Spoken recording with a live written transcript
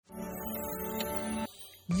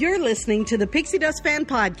You're listening to the Pixie Dust Fan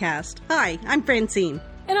Podcast. Hi, I'm Francine.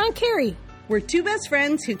 And I'm Carrie. We're two best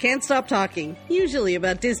friends who can't stop talking, usually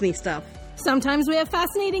about Disney stuff. Sometimes we have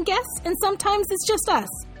fascinating guests, and sometimes it's just us.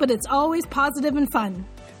 But it's always positive and fun.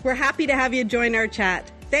 We're happy to have you join our chat.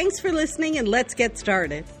 Thanks for listening, and let's get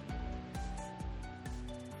started.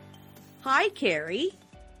 Hi, Carrie.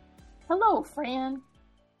 Hello, Fran.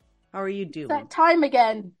 How are you doing? It's that time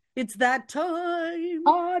again. It's that time.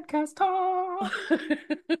 Podcast talk.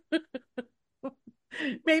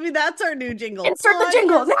 Maybe that's our new jingle. Insert the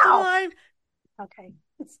jingle now. Time. Okay.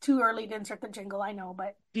 It's too early to insert the jingle, I know,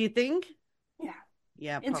 but... Do you think? Yeah.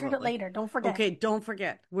 Yeah, Insert probably. it later. Don't forget. Okay, don't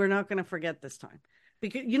forget. We're not going to forget this time.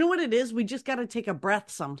 Because you know what it is? We just got to take a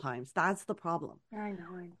breath sometimes. That's the problem.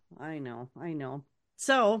 I know.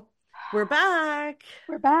 So, we're back.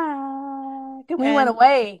 We're back. And we went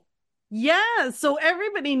away. Yeah, so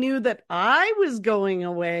everybody knew that I was going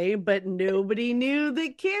away, but nobody knew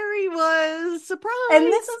that Carrie was. Surprise! And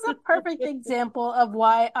this is a perfect example of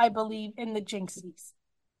why I believe in the jinxies.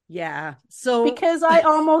 Yeah, so... Because I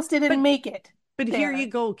almost didn't make it. But here you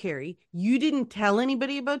go, Carrie. You didn't tell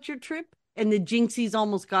anybody about your trip, and the jinxies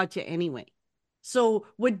almost got you anyway. So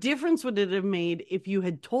what difference would it have made if you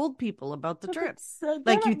had told people about the trip?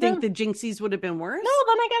 Like, you think the jinxies would have been worse? No,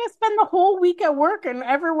 then I got to spend the whole week at work and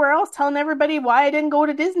everywhere else telling everybody why I didn't go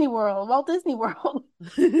to Walt Disney World.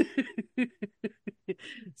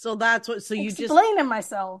 So that's what. So you just explaining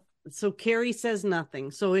myself. So Carrie says nothing.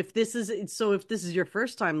 So if this is your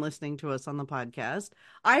first time listening to us on the podcast,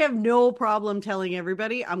 I have no problem telling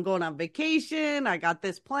everybody I'm going on vacation. I got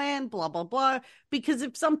this plan, blah, blah, blah. Because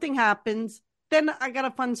if something happens, then I got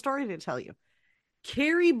a fun story to tell you.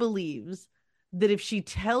 Carrie believes that if she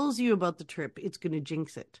tells you about the trip, it's going to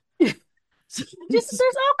jinx it. There's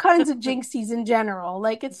all kinds of jinxies in general.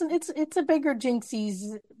 Like it's a bigger jinxies,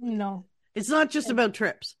 you know. It's not just about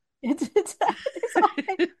trips. It's all...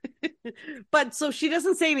 But so she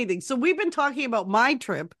doesn't say anything. So we've been talking about my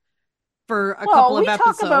trip for a couple of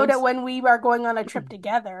episodes. We talk about it when we are going on a trip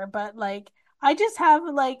together, but like I just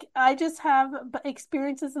have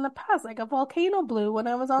experiences in the past, like a volcano blew when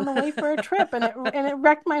I was on the way for a trip, and it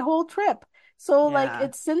wrecked my whole trip. So like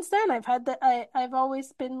it's since then I've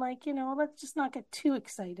always been like, you know, let's just not get too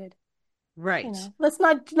excited. Right. You know, let's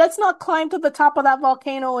not climb to the top of that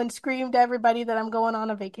volcano and scream to everybody that I'm going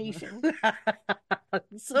on a vacation.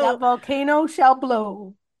 So that volcano shall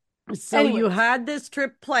blow. So anyways. You had this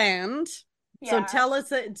trip planned. Yeah.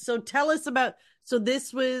 So tell us about. So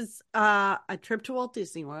this was a trip to Walt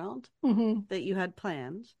Disney World that you had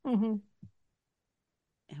planned. Mm-hmm.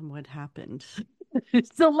 And what happened?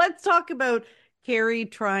 So let's talk about Carrie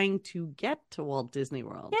trying to get to Walt Disney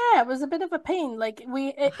World. Yeah, it was a bit of a pain. Like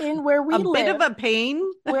where we live. A bit of a pain?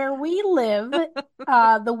 Where we live,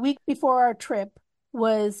 the week before our trip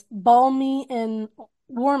was balmy and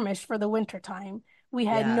warmish for the winter time. We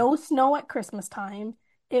had no snow at Christmas time.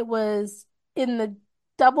 It was in the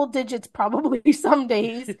double digits probably some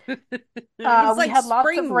days. We had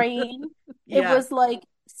lots of rain. It was like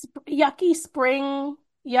yucky spring,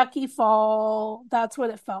 yucky fall. That's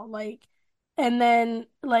what it felt like. And then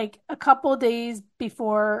like a couple days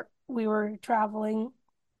before we were traveling,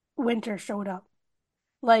 winter showed up.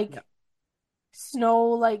 Like snow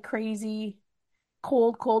like crazy,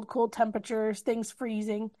 cold temperatures, things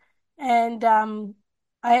freezing. And I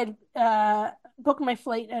had booked my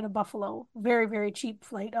flight out of Buffalo, very, very cheap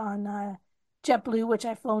flight on JetBlue, which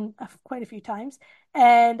I've flown quite a few times.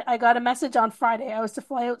 And I got a message on Friday. I was to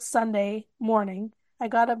fly out Sunday morning. I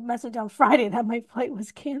got a message on Friday that my flight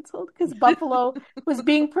was canceled because Buffalo was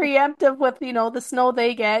being preemptive with, you know, the snow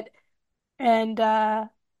they get. And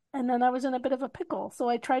then I was in a bit of a pickle. So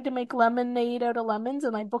I tried to make lemonade out of lemons,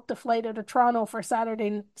 and I booked a flight out of Toronto for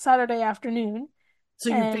Saturday afternoon. So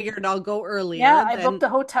you figured I'll go earlier. Yeah, I booked a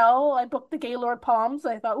hotel. I booked the Gaylord Palms.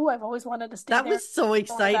 I thought, I've always wanted to stay there. That was so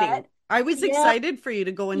exciting. I was excited for you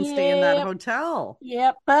to go and stay in that hotel.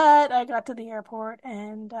 Yep, but I got to the airport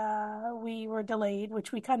and we were delayed,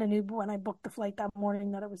 which we kind of knew when I booked the flight that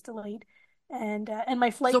morning that it was delayed. And my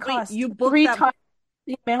flight cost three times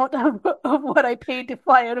the amount of what I paid to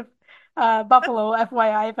fly out of Buffalo,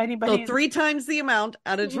 FYI, if anybody. So 3 times the amount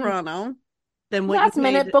out of Toronto than what last you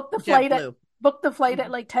paid minute booked the flight JetBlue.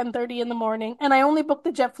 At like 10:30 in the morning, and I only booked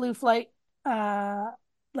the JetBlue flight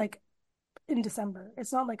like in December.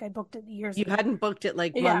 It's not like I booked it years ago. You hadn't booked it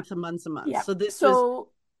like months and months and months. Yeah. So this was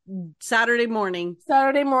Saturday morning.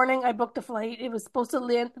 I booked a flight. It was supposed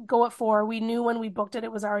to go at 4. We knew when we booked it,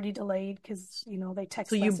 it was already delayed because, you know, they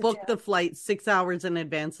text. So you booked the flight 6 hours in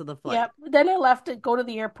advance of the flight. Yep. Then I left to go to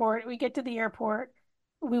the airport. We get to the airport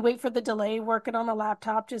we wait for the delay, working on the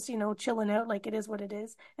laptop, just, chilling out, like it is what it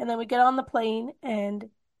is. And then we get on the plane and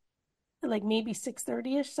like maybe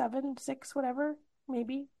 6:30ish, 7, 6, whatever,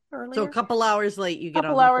 maybe So a earlier. couple hours late, you get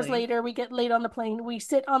Couple on the hours plane. later, we get late on the plane. We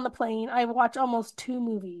sit on the plane. I watch almost two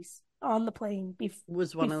movies on the plane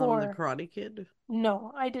Was one of them the before. Karate Kid?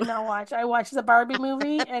 No, I did not watch. I watched the Barbie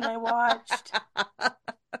movie and I watched,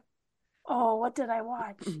 oh, what did I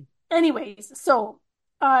watch? Anyways, so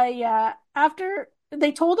after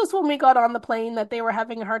they told us when we got on the plane that they were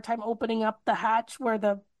having a hard time opening up the hatch where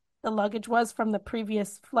the luggage was from the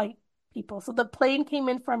previous flight people. So the plane came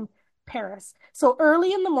in from Paris. So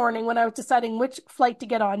early in the morning when I was deciding which flight to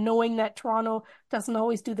get on, knowing that Toronto doesn't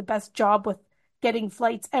always do the best job with getting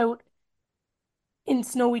flights out in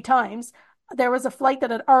snowy times, there was a flight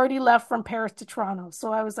that had already left from Paris to Toronto.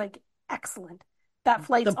 So I was like, excellent. That The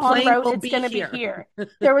flight's en plane route. will It's be going to be here. here.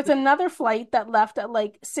 There was another flight that left at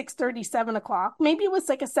like 6:30, 7 o'clock. Maybe it was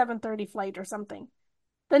like a 7:30 flight or something.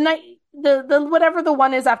 The night, the whatever the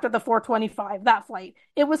one is after the 4:25, that flight,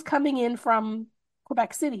 it was coming in from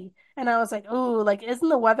Quebec City. And I was like, oh, like, isn't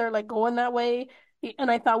the weather like going that way?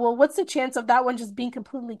 And I thought, well, what's the chance of that one just being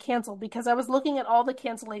completely canceled? Because I was looking at all the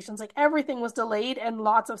cancellations, like everything was delayed and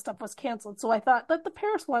lots of stuff was canceled. So I thought that the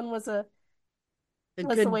Paris one A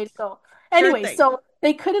was the good, way to go. sure Anyway, thing. so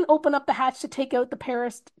they couldn't open up the hatch to take out the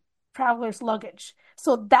Paris traveler's luggage.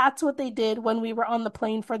 So that's what they did when we were on the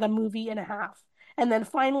plane for the movie and a half. And then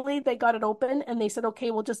finally they got it open and they said,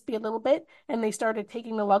 okay, we'll just be a little bit. And they started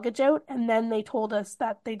taking the luggage out. And then they told us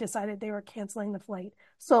that they decided they were canceling the flight.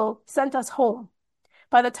 So sent us home.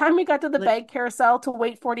 By the time we got to the Like, bag carousel to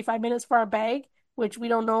wait 45 minutes for our bag, which we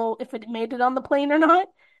don't know if it made it on the plane or not,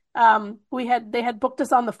 they had booked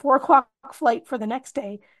us on the 4 o'clock flight for the next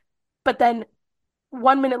day. But then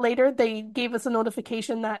 1 minute later, they gave us a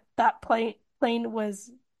notification that that plane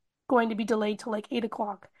was going to be delayed to like 8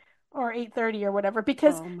 o'clock or 8:30 or whatever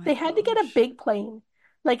because oh my they had to get a gosh. big plane.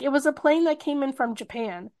 Like it was a plane that came in from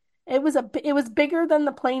Japan. It was bigger than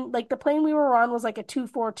the plane. Like the plane we were on was like a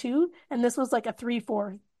 242, and this was like a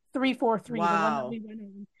 343, the one that Wow. we went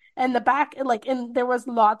on. And the back, like, and there was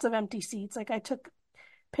lots of empty seats. Like I took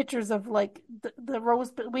pictures of like the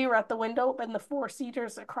rows, but we were at the window and the four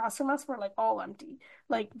seaters across from us were like all empty.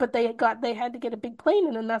 Like, but they had to get a big plane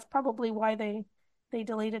in, and that's probably why they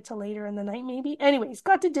delayed it to later in the night, maybe. Anyways,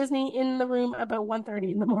 got to Disney in the room about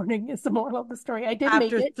 1:30 in the morning is the moral of the story. I did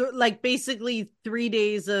make After it. like basically 3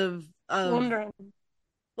 days of Wondering,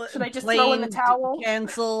 should I just throw in the plane towel?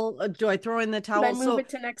 cancel. Do I throw in the Should I towel? move So it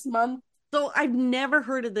to next month? I've never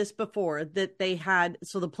heard of this before that they had.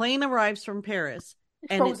 So the plane arrives from Paris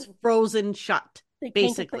It's and it's frozen. get shut, They can't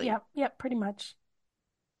get the, basically. yeah, yeah, pretty much.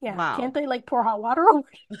 Yeah. Can't Wow. they like pour hot water over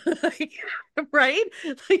Right?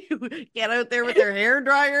 Like, get out there with their hair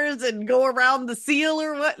dryers and go around the seal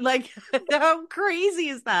or what? Like, how crazy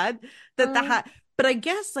is that? it? That but I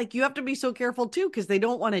guess like you have to be so careful too because they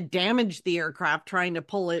don't want to damage the aircraft trying to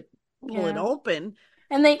pull it Yeah. open.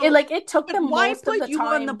 And So, it took but them why most of put the you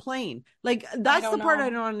on the time. plane? Like I that's the don't part I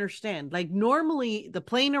know. don't understand. Like normally the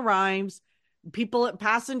plane arrives,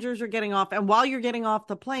 passengers are getting off, and while you're getting off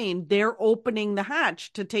the plane, they're opening the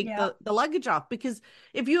hatch to take Yeah. the luggage off. Because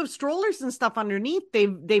if you have strollers and stuff underneath,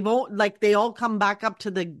 they've all like they all come back up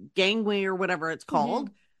to the gangway or whatever it's Hmm. called.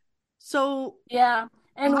 So Yeah.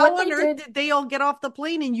 And what how they on earth did, did they all get off the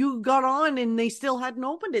plane and you got on and they still hadn't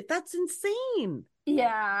opened it? That's insane.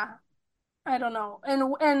 yeah, I don't know.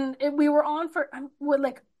 We were on for with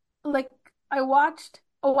like I watched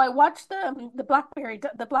the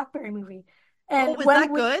Blackberry movie. Oh, And was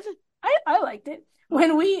that good? I liked it.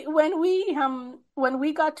 Okay. When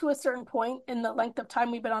we got to a certain point in the length of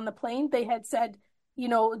time we've been on the plane, they had said, due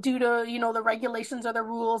to, the regulations or the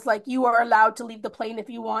rules, like you are allowed to leave the plane if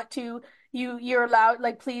you want to. You're allowed,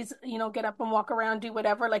 like, please, get up and walk around, do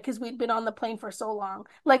whatever, like, because we'd been on the plane for so long.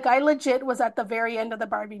 Like I legit was at the very end of the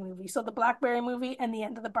Barbie movie. So the Blackberry movie and the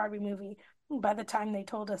end of the Barbie movie by the time they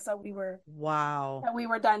told us Wow. that we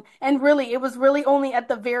were done. And really, it was really only at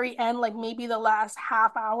the very end, like maybe the last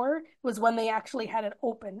half hour, was when they actually had it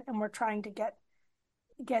open and were trying to get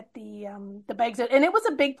the bags out. And it was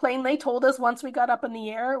a big plane. They told us once we got up in the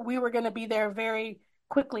air, we were going to be there very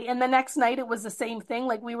quickly. And the next night, it was the same thing.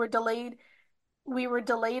 Like we were delayed. We were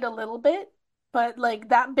delayed a little bit, but like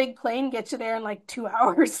that big plane gets you there in like 2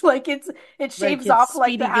 hours. Like it Like shaves it's off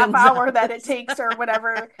like the Speedy half hour that it Gonzalez. takes or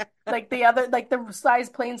whatever, like the other like the size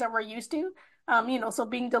planes that we're used to. So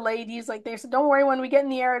being delayed, he's like they said, don't worry, when we get in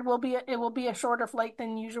the air, it will be a shorter flight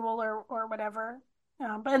than usual or whatever.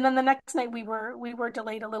 But and then the next night we were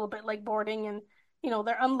delayed a little bit, like boarding, and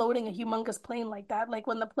they're unloading a humongous plane like that. Like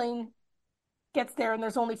when the plane gets there and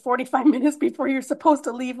there's only 45 minutes before you're supposed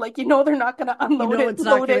to leave, like they're not going to You unload know it, it's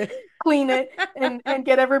not load it, gonna. clean it, and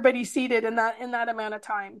get everybody seated in that amount of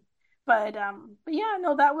time. But yeah,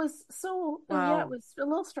 no, that was so yeah, it Wow. was a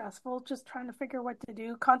little stressful just trying to figure what to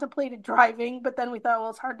do. Contemplated driving, but then we thought, well,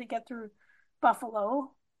 it's hard to get through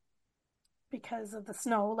Buffalo because of the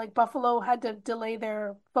snow. Like Buffalo had to delay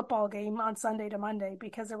their football game on Sunday to Monday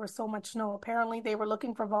because there was so much snow. Apparently, they were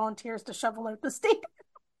looking for volunteers to shovel out the stadium.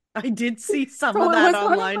 I did see some of So it that was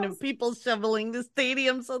one of online of those. people shoveling the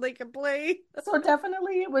stadium so they can play. So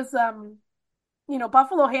definitely it was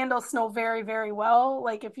Buffalo handles snow very, very well.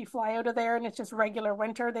 Like if you fly out of there and it's just regular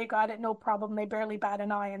winter, they got it no problem. They barely bat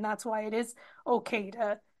an eye, and that's why it is okay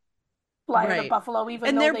to fly out of Right. Buffalo, even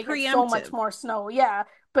And though they're they get so much preemptive. more snow. Yeah,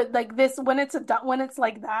 but like this, when it's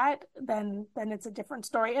like that, then it's a different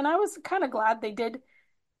story. And I was kind of glad they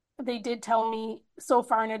did tell me so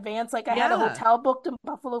far in advance. Like I had a Yeah. hotel booked in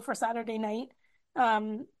Buffalo for Saturday night.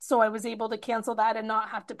 So I was able to cancel that and not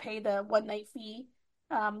have to pay the one night fee.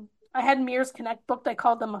 I had Mears Connect booked. I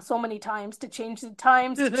called them so many times to change the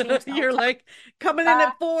times, to change the You're hotel like coming in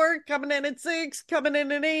back. at 4, coming in at 6, coming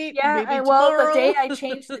in at 8, Yeah, maybe well, the day tomorrow. I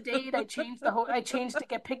changed the date, I changed to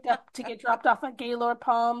get picked up to get dropped off at Gaylord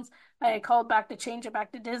Palms. I called back to change it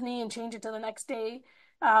back to Disney and change it to the next day.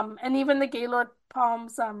 And even the Gaylord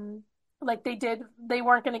Palms, like they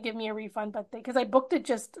weren't going to give me a refund, but because I booked it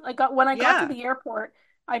just, when I got to Yeah, the airport,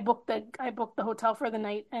 I booked the hotel for the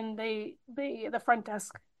night, and the front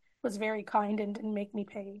desk was very kind and didn't make me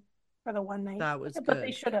pay for the one night, that was but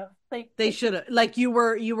they good. should have. They They should should have, like, you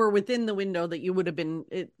were within the window that you would have been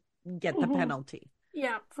get the have. penalty.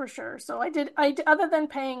 Yeah, for sure. So other than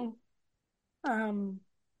paying, um,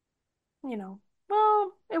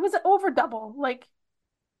 well, it was over double. Like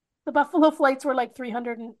the Buffalo flights were like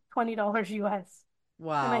 $320 US.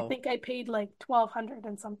 And I Wow. think I paid like 1,200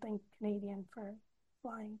 and something Canadian for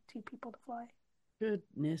flying two people to fly.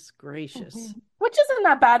 Goodness gracious. Which isn't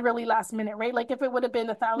that bad really last minute, right? Like if it would have been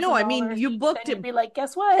a No, thousand I mean, dollars you each, booked then you'd it. be like,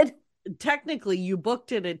 guess what? Technically, you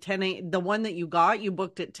booked it at 10 a. The one that you got, you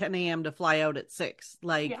booked at 10 a.m. to fly out at 6.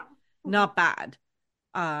 Like, Yeah. Hmm. not bad.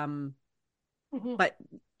 Um, Hmm. but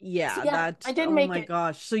So yeah, yeah, I that, did oh make my it.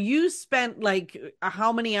 gosh. So you spent like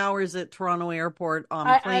how many hours at Toronto Airport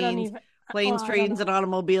on I don't even, well, planes, I don't trains, and know.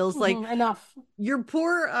 automobiles? Like Enough. your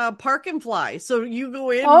poor park and fly. So you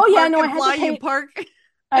go in, Oh yeah, park no, I and had to fly, you pay. park.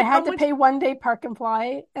 I How had to much? pay one day park and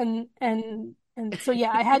fly, and so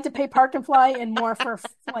yeah, I had to pay park and fly and more for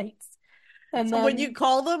flights. And So when you then,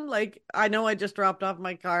 call them, like, I know I just dropped off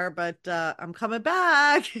my car, but I'm coming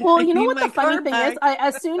back. well, I you know need what the my funny car thing is? back. I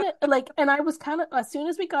as soon as like, and I was kind of as soon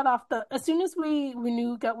as we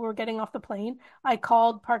knew we were getting off the plane, I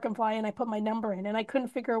called Park and Fly and I put my number in, and I couldn't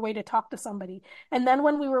figure a way to talk to somebody. And then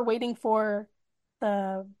when we were waiting for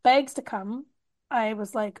the bags to come, I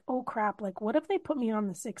was like, oh crap! Like, what if they put me on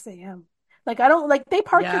the 6 a.m.? Like, I don't like they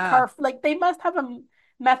park your Yeah. car. Like, they must have a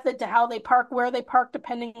method to how they park, where they park,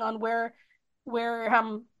 depending on where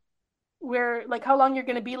where like how long you're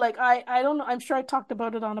going to be. Like I don't know, I'm sure I talked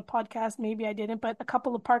about it on a podcast, maybe I didn't, but a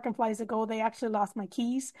couple of park and flies ago they actually lost my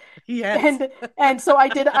keys. Yes. And so I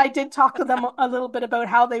did talk to them a little bit about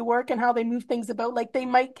how they work and how they move things about. Like they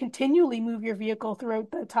might continually move your vehicle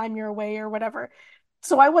throughout the time you're away or whatever.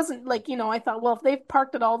 So I wasn't like, I thought, well, if they've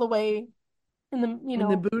parked it all the way in the In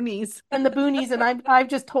the boonies. in the boonies, and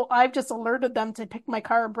I've just alerted them to pick my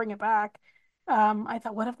car and bring it back. I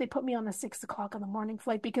thought, what if they put me on a 6 o'clock in the morning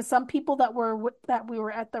flight? Because some people that we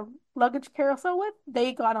were at the luggage carousel with,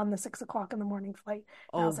 they got on the 6 o'clock in the morning flight,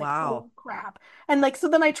 and I Oh, was like, wow. oh crap! And like, so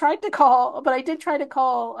then I tried to call, but I did try to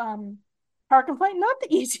call Park and Flight. Not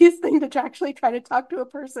the easiest thing to actually try to talk to a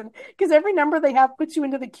person, because every number they have puts you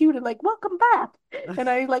into the queue to like, welcome back. And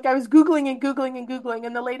I was Googling and Googling and Googling,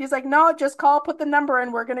 and the lady's like, no, just call, put the number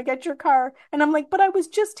in, we're gonna get your car. And I'm like, but I was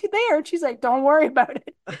just there. And she's like, don't worry about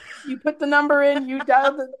it. You put the number in, you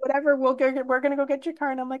dial the whatever, we're gonna go get your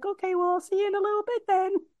car. And I'm like, okay, well, I'll see you in a little bit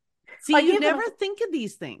then. See, I you gave them never think of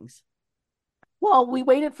these things. well, we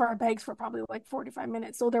waited for our bags for probably like 45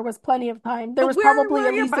 minutes, so there was plenty of time. There But was where probably were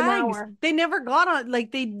at your least an bags? hour. They never got on,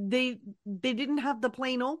 like they didn't have the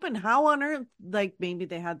plane open. How on earth? Like maybe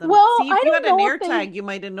they had them. Well, See, if I you don't had an know air if they tag, you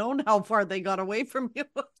might have known how far they got away from you.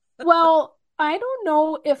 Well, I don't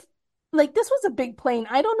know if like this was a big plane.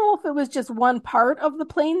 I don't know if it was just one part of the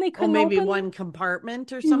plane they Oh, couldn't maybe open. one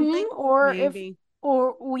compartment or Hmm. something. Or if Maybe.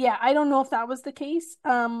 or well, yeah, I don't know if that was the case.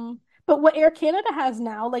 But what Air Canada has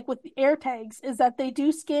now, like with the air tags, is that they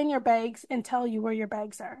do scan your bags and tell you where your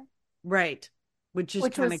bags are, Right. Which is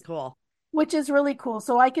which kind of was cool. which is really cool.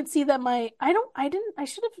 So I could see that my I don't I didn't I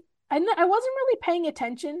should have I wasn't really paying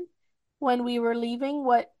attention when we were leaving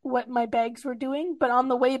what my bags were doing, but on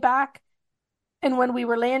the way back and when we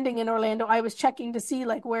were landing in Orlando, I was checking to see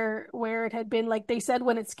like where it had been. Like they said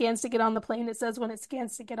when it scans to get on the plane, it says when it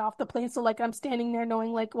scans to get off the plane. So like I'm standing there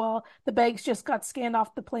knowing like, well, the bags just got scanned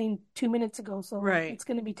off the plane 2 minutes ago, so Right. it's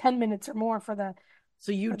going to be 10 minutes or more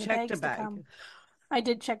So you for the checked a bags to bag. come. I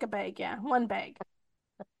did check a bag, yeah, one bag.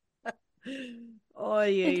 Oh,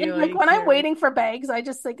 yeah, Like yeah, when I'm Carrie. waiting for bags, I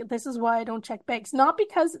just think this is why I don't check bags. Not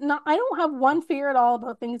because not I don't have one fear at all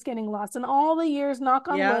about things getting lost. In all the years, knock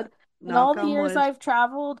on Yeah, wood, in all knock the on years wood. I've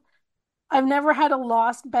traveled, I've never had a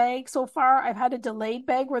lost bag so far. I've had a delayed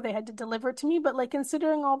bag where they had to deliver it to me, but like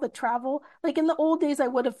considering all the travel, like in the old days, I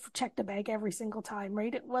would have checked a bag every single time,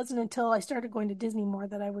 right? It wasn't until I started going to Disney more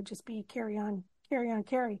that I would just be carry on,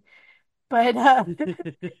 carry. But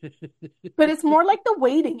but it's more like the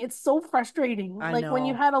waiting. It's so frustrating. I Like when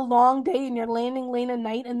you know, had a long day and you're landing late at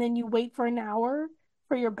night and then you wait for an hour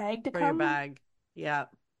for your bag to for your come. bag. Yeah.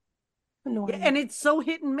 Yeah, Annoying. and it's so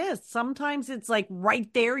hit and miss. Sometimes it's like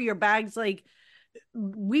right there, your bag's like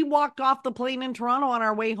we walked off the plane in Toronto on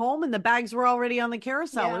our way home and the bags were already on the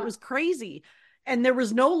carousel. It Yeah. was crazy. And there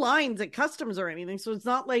was no lines at customs or anything. So it's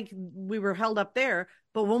not like we were held up there.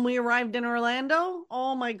 But when we arrived in Orlando,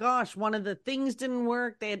 oh my gosh, one of the things didn't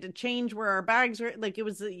work. They had to change where our bags were. Like it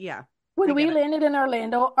was, yeah, I When we get it. landed in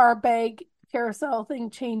Orlando, our bag carousel thing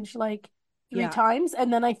changed like three Yeah. times,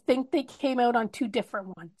 and then I think they came out on two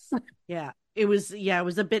different ones. Yeah, it was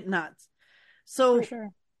a bit nuts. For So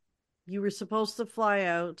sure. you were supposed to fly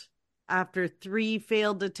out after three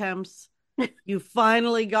failed attempts. You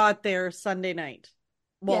finally got there Sunday night.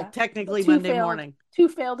 Well, Yeah. technically Two Monday failed, morning. two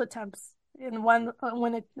failed attempts in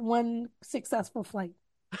one successful flight.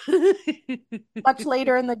 Much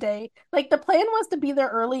later in the day. Like the plan was to be there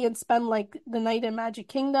early and spend like the night in Magic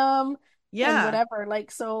Kingdom and Yeah, whatever. Like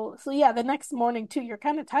so yeah, the next morning too, you're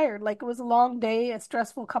kind of tired. Like it was a long day, a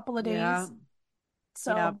stressful couple of yeah, days. yeah.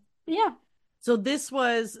 So yeah.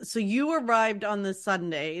 So you arrived on the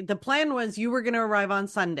Sunday. The plan was you were going to arrive on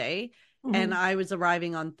Sunday and Hmm. I was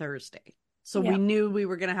arriving on Thursday. So we Yeah. knew we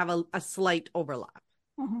were going to have a slight overlap,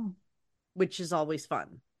 Hmm. which is always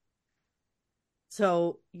fun.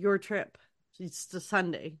 So your trip, it's the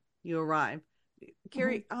Sunday, you arrive. Hmm.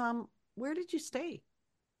 Carrie, where did you stay?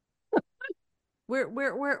 Where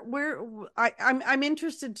I'm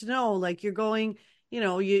interested to know, like you're going,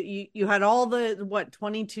 you had all the what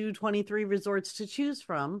 22, 23 resorts to choose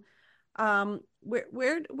from.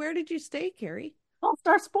 Where did you stay, Carrie? All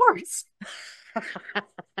Star Sports.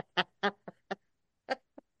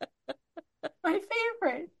 My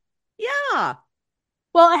favorite. Yeah.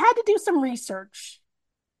 Well, I had to do some research.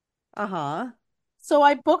 Uh-huh. So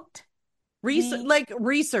I booked Research, the like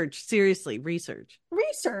research, seriously, research.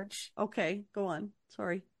 research. Okay, go on.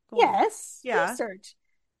 Sorry. Go on. Yes, Yeah. research.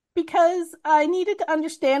 Because I needed to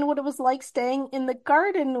understand what it was like staying in the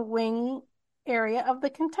garden wing area of the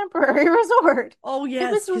contemporary resort. Oh It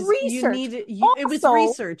yes, was because you research. needed it was Also,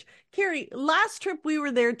 research. Carrie, last trip we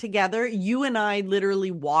were there together, you and I literally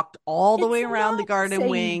walked all the it's way around the not the garden same.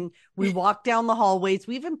 wing. We walked down the hallways.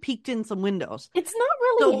 We even peeked in some windows. It's not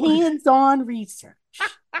really So hands-on research.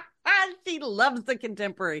 she loves the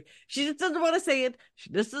contemporary. She just doesn't want to say it. She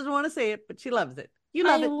just doesn't want to say it, but she loves it. You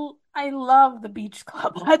love I it. I love the beach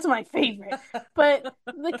club. That's my favorite. But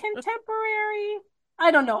the contemporary,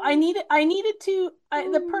 I don't know. I needed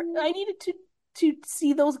to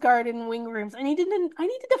see those garden wing rooms. I needed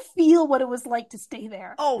to feel what it was like to stay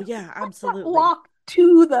there. Oh yeah, What's that absolutely. walk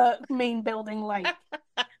to the main building like?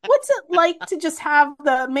 What's it like to just have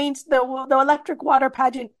the electric water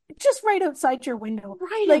pageant just right outside your window?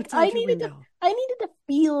 Right Like outside your window. I needed to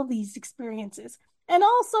feel these experiences. And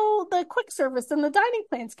also the quick service and the dining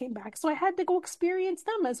plans came back, so I had to go experience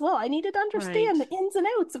them as well. I needed to Right. understand the ins and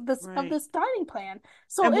outs of Right. this dining plan.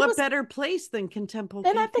 So And it what was better place than Contempo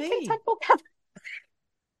then at the Cafe? Contempo Cafe.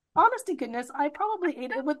 Honest to goodness, I probably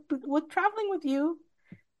ate it with traveling with you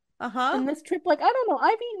Uh-huh. and this trip. Like I don't know,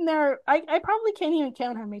 I've eaten there. I probably can't even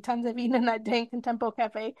count how many times I've eaten in that dang Contempo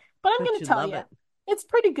Cafe. But I'm Bet gonna you tell love you, it. it's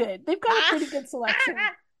pretty good. They've got a pretty good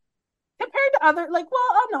selection compared to other. Like, well,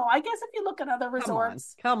 oh no, I guess if you look at other Come on.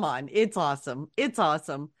 resorts, Come on. It's awesome. It's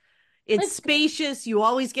awesome. It's it's good. spacious. You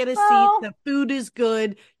always get a seat. Well, The food is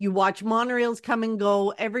good. You watch monorails come and go.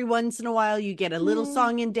 Every once in a while, you get a little mm,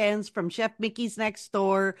 song and dance from Chef Mickey's next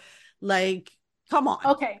door. Like, come on.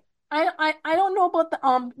 okay. I don't know about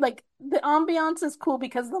the like the ambiance is cool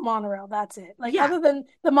because of the monorail. That's it. Like Yeah. other than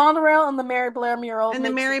the monorail and the Mary Blair mural And the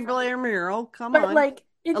makes Mary it for me. Blair mural. Come But on. like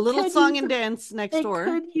A little song and dance next it door.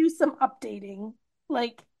 could use some updating.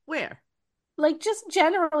 Like Where? just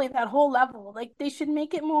generally that whole level. Like they should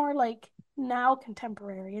make it more like now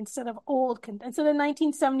contemporary instead of instead of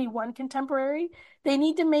 1971 contemporary. They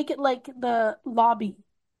need to make it like the lobby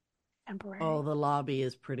Oh, contemporary. the lobby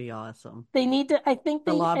is pretty awesome. They need to, I think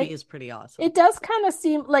The lobby is pretty awesome. it does kind of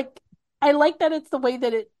seem like I like that it's the way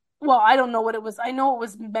that well, I don't know what it was. I know it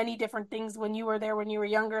was many different things when you were there when you were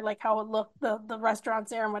younger, like how it looked, the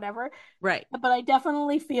restaurants there and whatever. Right. But I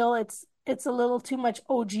definitely feel it's a little too much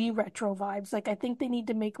OG retro vibes. Like I think they need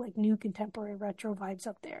to make like new contemporary retro vibes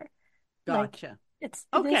up there. Like Gotcha. they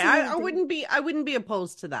Okay, see what I they're doing. wouldn't be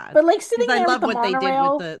opposed to that But like because sitting I there with love the what they did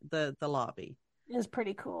with monorail the lobby. is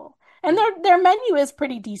pretty cool. And Yeah. their menu is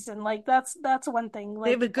pretty decent. Like that's one thing.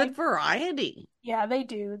 They have a Like good variety. yeah, they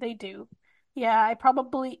do. They do. Yeah, I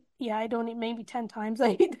probably yeah, I don't eat maybe 10 times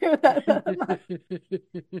I eat there that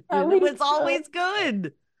a No, week. it's So always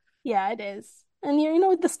good. yeah, it is. And you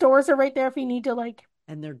know the stores are right there if you need to like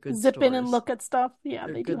And they're good zip in and stores. look at stuff. Yeah,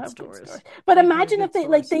 They're they do good have good stores. stores. But They've got imagine if good they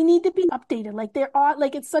like stores. they need to be updated. Like they're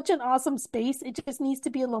like it's such an awesome space. It just needs to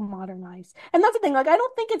be a little modernized. And that's the thing. Like I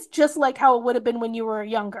don't think it's just like how it would have been when you were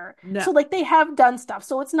younger. No. So like they have done stuff.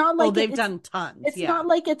 So it's not Oh, like they've done tons. it's Yeah. not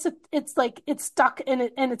like it's like it's stuck in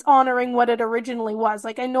it and it's honoring what it originally was.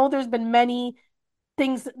 Like I know there's been many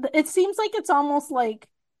things. It seems like it's almost like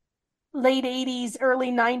late 80s,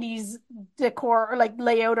 early 90s decor or like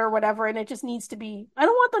layout or whatever, and it just needs to be. I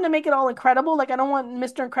don't want them to make it all incredible. Like I don't want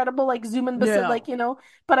Mr. Incredible like zooming beside like, No. you know,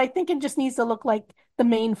 but I think it just needs to look like the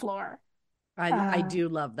main floor. I Uh do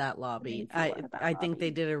love that the lobby. main floor of that I think they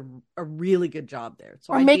lobby. did a really good job there.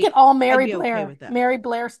 So Or make it all I'd be okay with that. Mary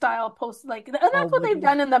Blair style post like, and Oh, that's what would they've you?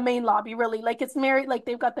 done in the main lobby, really. Like it's Mary, like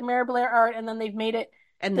they've got the Mary Blair art, and then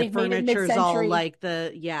And the they've made it furniture's all mid-century. like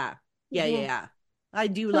the yeah. Yeah, yeah, Hmm. yeah. I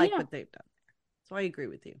do So like yeah. what they've done. So I agree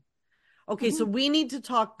with you. Okay, so Hmm. we need to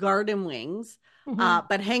talk garden wings. Hmm.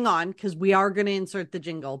 But hang on, because we are going to insert the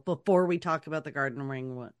jingle before we talk about the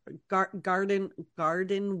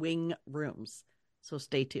garden wing rooms. So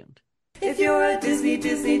stay tuned. If you're a Disney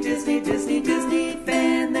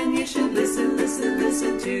fan, then you should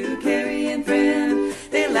listen to Carrie and Fran.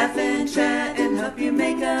 They laugh and chat and help you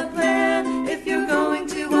make a plan. If you're going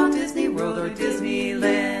to Walt Disney World or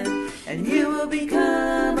Disneyland, and you will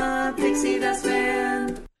become a Pixie Dust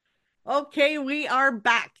fan. Okay, we are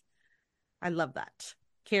back. I love that.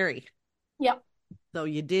 Carrie. Yep. So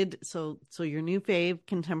you did so your new fave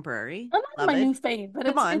contemporary. Well, not Love my it. new fave, but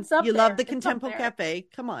Come on. it's up You love there. the It's up Contempo there. Cafe.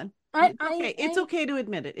 Come on. I It's I okay. It's okay to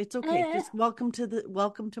admit it. It's okay. I, Just welcome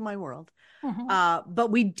to my world. mhm.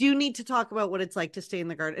 But we do need to talk about what it's like to stay in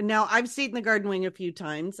the garden. And now I've stayed in the garden wing a few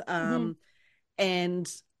times. Mhm.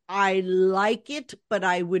 And I like it, but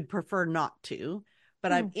I would prefer not to.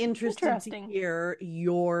 But I'm interested to Interesting. hear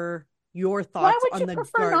your Why thoughts would on you the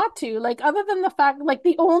prefer garden. not to? Like, other than the fact, like,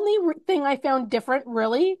 the only thing I found different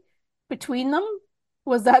really between them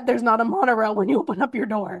was that there's not a monorail when you open up your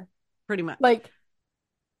door. Pretty much. Like,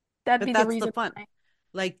 that'd But be the that's the reason fun. why.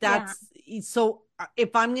 Like Yeah. that's so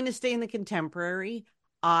if I'm going to stay in the contemporary,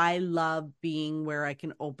 I love being where I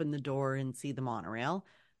can open the door and see the monorail.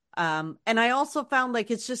 And I also found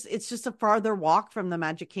like it's just a farther walk from the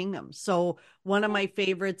Magic Kingdom. So one of my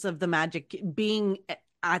favorites of the Magic being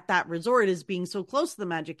at that resort is being so close to the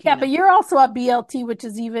Magic Yeah, but Kingdom. you're also at BLT, which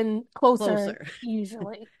is even closer Closer.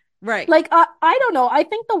 usually. Right. Like I don't know. I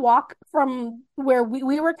think the walk from where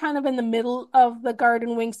we were kind of in the middle of the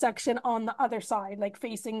garden wing section on the other side, like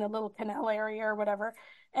facing the little canal area or whatever.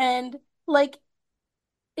 And like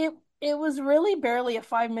it it was really barely a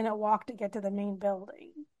 5 minute walk to get to the main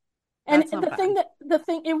building. And That's not bad. the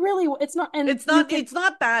thing it really it's not and you could It's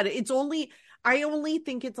not bad. It's only I only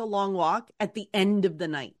think it's a long walk at the end of the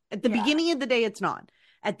night. At the yeah. beginning of the day it's not.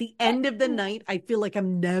 At the end of the night I feel like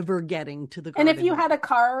I'm never getting to the And if garden you had wing. a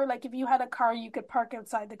car, like if you had a car, you could park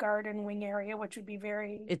outside the garden wing area, which would be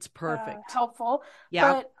very It's perfect. helpful.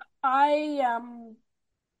 Yeah, But I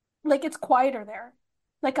like it's quieter there.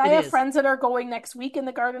 Like I it have is. friends that are going next week in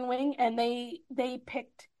the garden wing, and they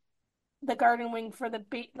picked the garden wing for the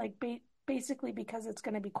basically because it's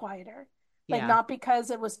going to be quieter. Like Yeah. not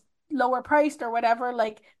because it was lower priced or whatever.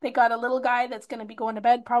 Like they got a little guy that's going to be going to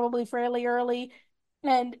bed probably fairly early,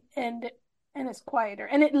 and it's quieter,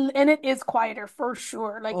 and it is quieter for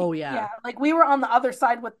sure. Like Oh yeah, yeah. like we were on the other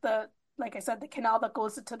side with the like I said the canal that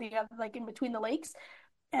goes to the other, like in between the lakes,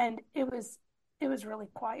 and it was really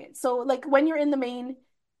quiet. So like when you're in the main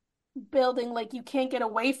building, like you can't get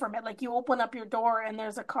away from it. Like you open up your door and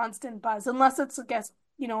there's a constant buzz, unless it's I guess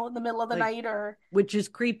in the middle of the Like night or which is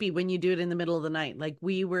creepy when you do it in the middle of the night. Like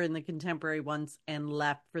we were in the contemporary once and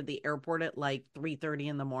left for the airport at like 3:30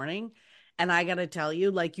 in the morning. And I got to tell you,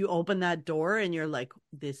 like you open that door and you're like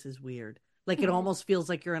this is weird. Like it almost feels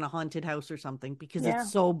like you're in a haunted house or something because it's Yeah.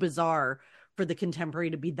 so bizarre for the Contemporary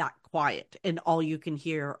to be that quiet and all you can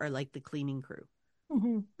hear are like the cleaning crew.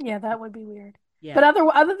 Yeah, that would be weird. But Yeah.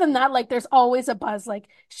 other than that, like there's always a buzz. Like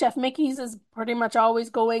Chef Mickey's is pretty much always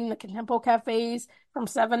going. The Contempo cafes from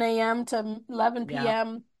 7 a.m. to Yeah. 11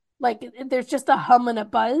 p.m. Like there's just a hum and a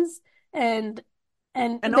buzz, and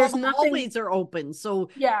And all there's the nothing. hallways are open. So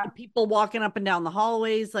Yeah, people walking up and down the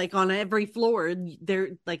hallways, like on every floor,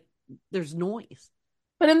 they're like there's noise.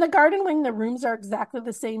 but in the Garden Wing, the rooms are exactly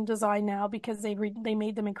the same design now because they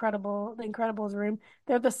made them incredible. The Incredibles room,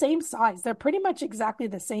 they're the same size. They're pretty much exactly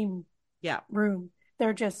the same Yeah. room.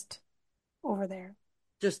 They're just over there.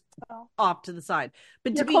 Just So. off to the side.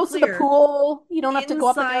 But to You're be close to the clear, pool. You don't have to go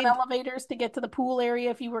up and down inside, elevators to get to the pool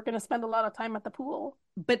area if you were going to spend a lot of time at the pool.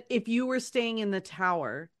 but if you were staying in the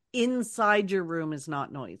tower, inside your room is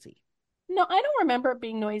not noisy. No, I don't remember it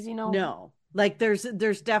being noisy. No, No. Like there's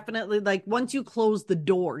definitely like once you close the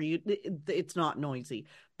door, it's not noisy.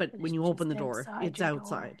 But when it's you open just the door, outside it's your door.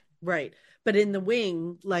 outside. Right. But in the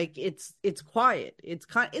wing, like it's quiet. It's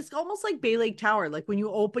almost like Bay Lake Tower. Like when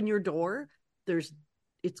you open your door,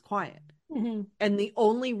 it's quiet. Hmm. And the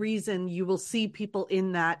only reason you will see people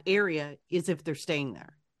in that area is if they're staying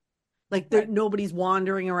there. Like Right. nobody's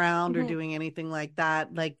wandering around or Hmm. doing anything like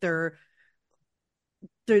that. Like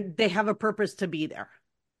they have a purpose to be there.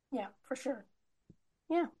 Yeah, for sure.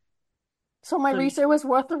 Yeah. So my So research was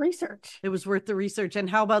worth the research. it was worth the research. And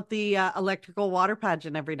how about the electrical water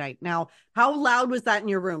pageant every night? Now, how loud was that in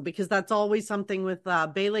your room? Because that's always something with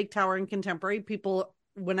Bay Lake Tower and Contemporary. People,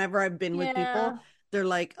 whenever I've been with people, Yeah. they're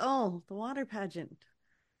like, oh, the water pageant.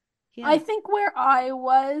 I Yeah. think where I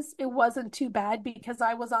was, it wasn't too bad because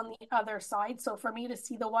I was on the other side. So for me to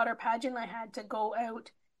see the water pageant, I had to go out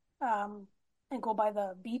um and go by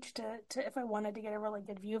the beach to if I wanted to get a really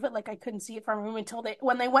good view of it. Like I couldn't see it from my room until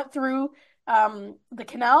when they went through the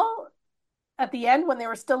canal at the end when they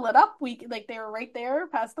were still lit up. We like they were right there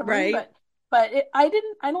past the room, Right. but I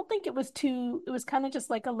don't think it was too it was kind of just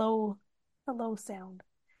like a low sound.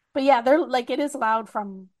 But yeah, they're like it is loud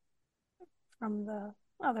from the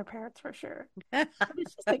other parents for sure. But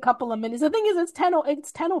it's just a couple of minutes. The thing is, it's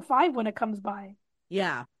 10:05 when it comes by.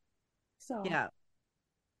 Yeah. So Yeah.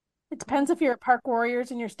 it depends if you're at Park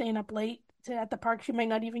Warriors and you're staying up late at the parks, you might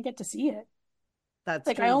not even get to see it. That's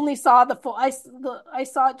Like I true. only saw I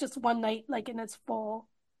saw it just one night, like in its full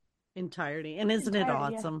Entirety. And isn't it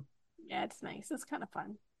entirety. Yeah, awesome? yeah, it's nice. It's kind of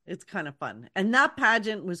fun. It's kind of fun. And that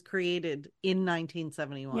pageant was created in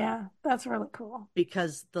 1971 Yeah, that's really cool.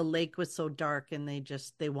 because the lake was so dark and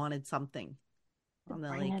they wanted something To on the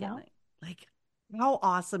bring lake it at out. night. Like how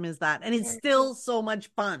awesome is that? And it's Very still cool. so much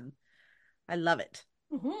fun. I love it.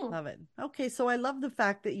 Hmm. Love it. Okay, so I love the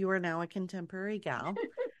fact that you are now a contemporary gal.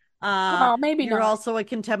 Well, maybe You're not. also a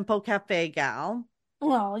Contempo Cafe gal.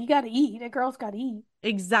 Well, you got to eat. A girl's got to eat.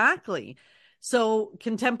 Exactly. So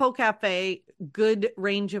Contempo Cafe, good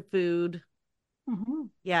range of food. Hmm.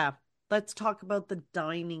 Yeah. Let's talk about the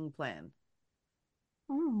dining plan.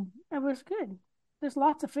 It was good. There's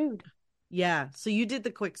lots of food. Yeah. So you did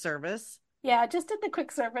the quick service. Yeah, just did the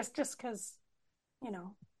quick service just because, you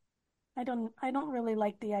know, I don't really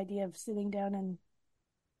like the idea of sitting down and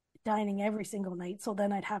dining every single night. So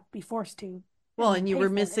then I'd have to be forced to Well, and then and you pay were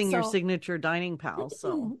for it. missing your So signature dining pal.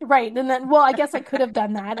 So, right. And then well, I guess I could have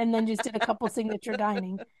done that and then just did a couple signature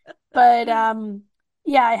dining. But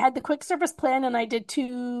yeah, I had the quick service plan and I did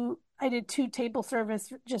two table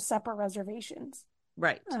service just separate reservations.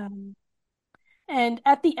 right. Um and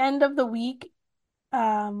at the end of the week,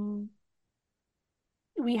 um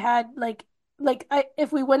we had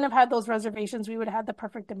if we wouldn't have had those reservations, we would have had the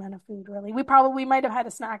perfect amount of food, really. We might have had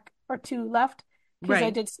a snack or two left because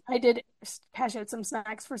Right. I did cash out some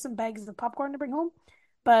snacks for some bags of popcorn to bring home.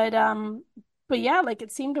 But but yeah, like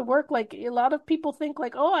it seemed to work. Like a lot of people think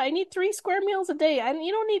like, oh, I need 3 square meals a day. And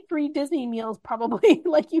you don't need 3 Disney meals probably.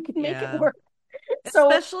 Like you can make it Yeah. work. So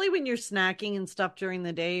Especially when you're snacking and stuff during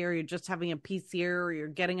the day, or you're just having a piece here, or you're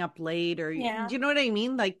getting up late, or yeah. you know what I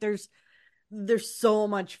mean? Like there's so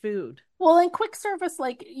much food. Well, in quick service,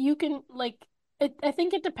 like you can like I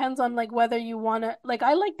think it depends on like whether you want to like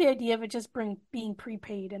I like the idea of it just being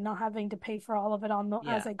prepaid and not having to pay for all of it on the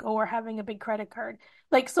Yeah. as I go or having a big credit card.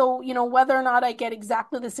 Like so, whether or not I get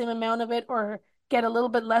exactly the same amount of it or get a little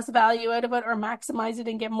bit less value out of it or maximize it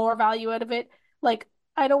and get more value out of it, like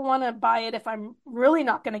I don't want to buy it if I'm really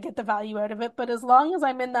not going to get the value out of it, but as long as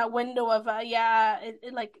I'm in that window of yeah,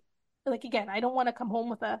 like again, I don't want to come home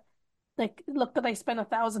with a like look that I spent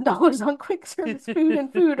 $1,000 on quick service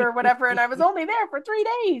food or whatever, and I was only there for 3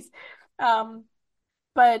 days. Um,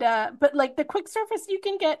 but like the quick service, you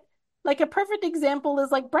can get like a perfect example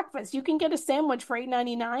is like breakfast. You can get a sandwich for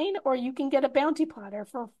 $8.99, or you can get a bounty platter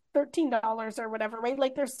for $13 or whatever, right?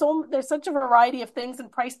 Like there's such a variety of things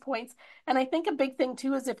and price points. And I think a big thing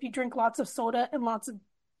too is if you drink lots of soda and lots of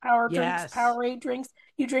power drinks, Yes. Powerade drinks,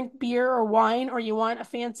 you drink beer or wine, or you want a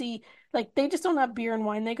fancy, like they just don't have beer and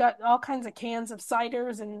wine. They got all kinds of cans of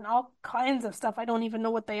ciders and all kinds of stuff. I don't even know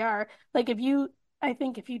what they are. Like I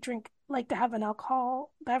think if you like to have an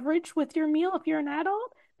alcohol beverage with your meal, if you're an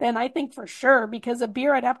adult, then I think for sure, because a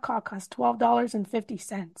beer at Epcot costs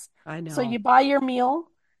 $12.50. I So know. you buy your meal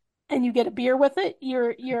and you get a beer with it.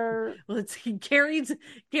 You're Well, it's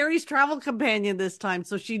Carrie's travel companion this time,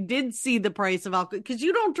 so she did see the price of alcohol because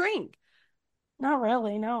you don't drink. not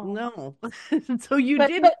really, no. No. So you But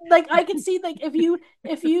did. like I could see, like if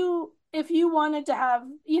you wanted to have,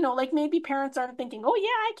 like maybe parents aren't thinking, oh yeah,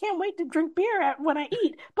 I can't wait to drink beer when I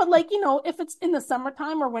eat. But like, if it's in the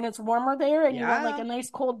summertime or when it's warmer there and you want like Yeah. a nice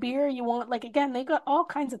cold beer, you want, like, again, they got all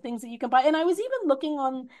kinds of things that you can buy. And I was even looking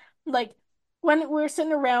on, like, when we were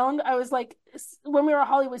sitting around, I was like, when we were at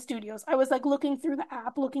Hollywood Studios, I was like looking through the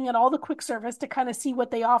app, looking at all the quick service to kind of see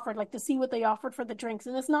what they offered, like to see what they offered for the drinks.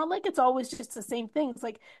 And it's not like it's always just the same things.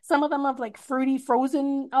 Like some of them have like fruity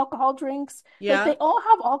frozen alcohol drinks. Like Yeah. they all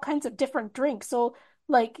have all kinds of different drinks. So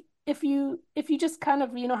like if you just kind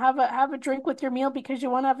of, have a drink with your meal because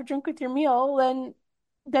you want to have a drink with your meal,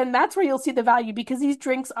 then that's where you'll see the value, because these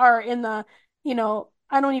drinks are in the,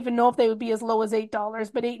 I don't even know if they would be as low as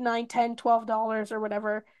 $8, but 8, 9, 10, $12 or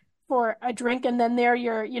whatever for a drink. And then there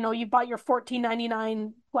you bought your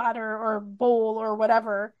 14.99 platter or bowl or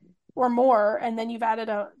whatever or more, and then you've added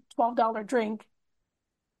a $12 drink,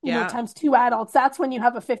 Yeah. times two adults. That's when you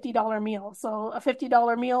have a $50 meal. So a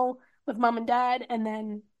 $50 meal with mom and dad,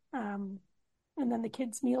 um and then the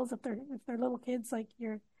kids' meals, if they're little kids, like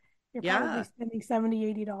you're probably Yeah. spending 70,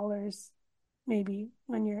 $80 maybe,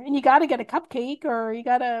 and you got to get a cupcake or you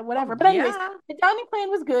got to Oh, whatever. But anyways, yeah. the dining plan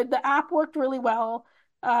was good. The app worked really well.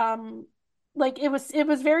 Um, like it was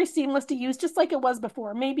very seamless to use, just like it was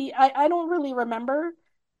before. Maybe I don't really remember.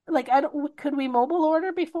 Like I don't could we mobile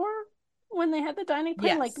order before when they had the dining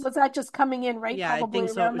plan? Like Yes. was that just coming in, right? Yeah, I Probably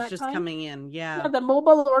think so. It around was that just time. coming in. Yeah, Yeah. the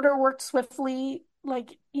mobile order worked swiftly,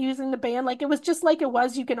 like using the band. Like it was just like it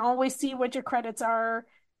was. You can always see what your credits are.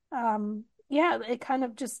 Yeah, it kind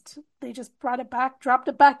of just they just brought it back, dropped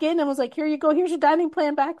it back in, and was like, "Here you go. Here's your dining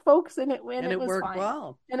plan back, folks." And And it it was worked fine,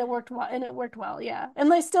 well. and it worked well, Yeah, and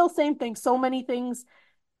like still same thing. So many things,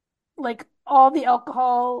 like all the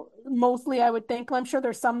alcohol, mostly I would think. I'm sure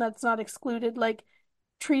there's some that's not excluded. Like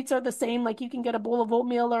treats are the same. Like you can get a bowl of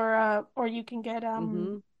oatmeal, or you can get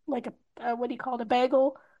Mm-hmm. like what do you call it, a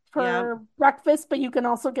bagel Yeah. for breakfast, but you can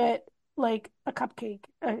also get like a cupcake,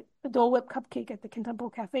 a Dole Whip cupcake at the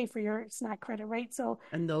Contempo Cafe for your snack credit, right? So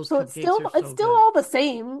And those so it's cupcakes still are it's so still good. all the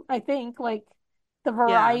same, I think, like the Yeah.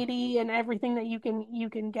 variety and everything that you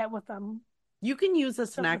can get with them. You can use a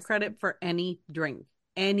Still the snack same. credit for any Hmm.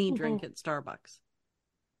 drink at Starbucks.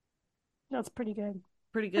 That's pretty good.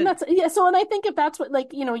 Pretty And good. that's, yeah, so, and I think if that's what,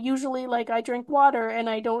 like, usually like I drink water and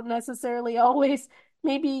I don't necessarily always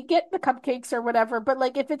maybe get the cupcakes or whatever, but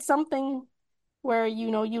like if it's something where you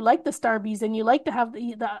like the Starbies and you like to have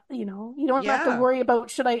you don't have to Yeah. worry about,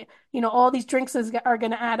 should I, all these drinks are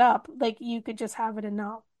going to add up. Like you could just have it and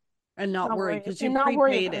And not not worry worry because you and not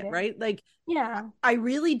worry prepaid about it, it. right? Like, Yeah. I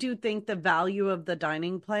really do think the value of the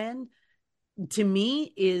dining plan to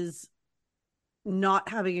me is not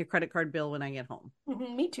having a credit card bill when I get home.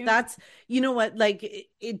 Me too. That's, you know what, like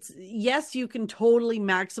it's, yes, you can totally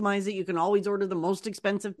maximize it. You can always order the most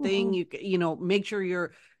expensive thing. Hmm. Make sure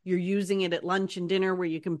you're using it at lunch and dinner where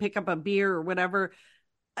you can pick up a beer or whatever.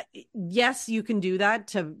 Yes, you can do that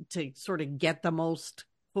to sort of get the most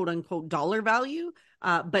quote unquote dollar value.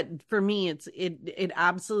 But for me, it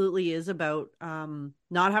absolutely is about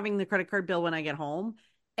not having the credit card bill when I get home,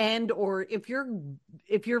 and or if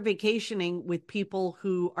you're vacationing with people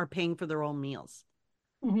who are paying for their own meals,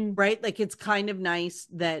 Hmm. right? Like it's kind of nice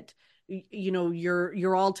that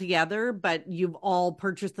you're all together, but you've all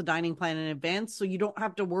purchased the dining plan in advance, so you don't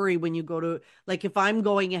have to worry when you go to, like, if I'm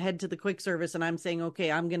going ahead to the quick service and I'm saying,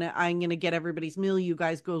 okay, I'm gonna get everybody's meal, you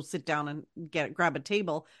guys go sit down and grab a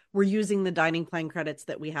table. We're using the dining plan credits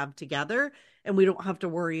that we have together, and we don't have to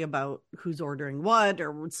worry about who's ordering what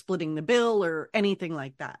or splitting the bill or anything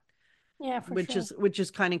like that, Yeah, for which sure. is which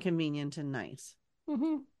is kind of convenient and nice.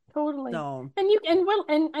 Hmm. Totally. So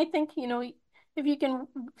And I think, if you can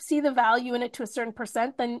see the value in it to a certain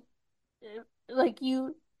percent, then like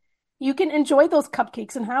you can enjoy those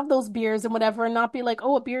cupcakes and have those beers and whatever and not be like,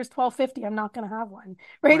 oh, a beer's $12.50. I'm not gonna have one.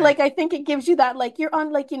 Right? Like Right. I think it gives you that like you're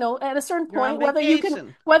on like, at a certain You're on point,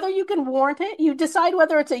 vacation. whether you can warrant it, you decide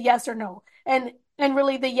whether it's a yes or no. And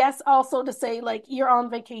really the yes also to say like you're on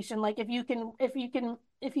vacation. Like if you think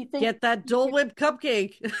Get that you Dole can, Whip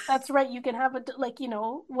cupcake. that's right. You can have it like,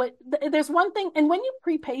 there's one thing, and when you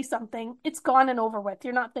prepay something, it's gone and over with.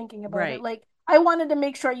 You're not thinking about it. Right. Like, I wanted to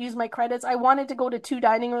make sure I use my credits. I wanted to go to 2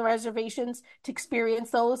 dining room reservations to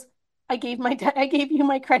experience those. I gave you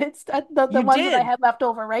my credits, the You ones that I did. had left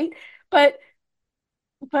over, right? But,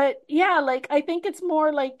 yeah, like, I think it's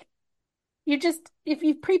more like you just if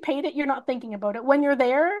you've prepaid it, you're not thinking about it. When you're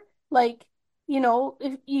there, like,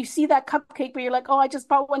 if you see that cupcake, but you're like, oh, I just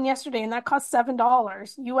bought one yesterday and that cost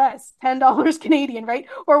 $7 US, $10 Canadian, right?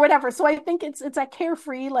 Or whatever. So I think it's a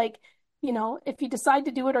carefree, like, if you decide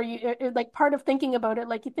to do it or like part of thinking about it,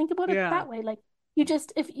 like you think about it Yeah. that way. Like you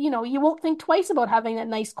just if you won't think twice about having that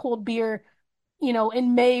nice cold beer,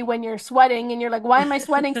 in May when you're sweating and you're like, why am I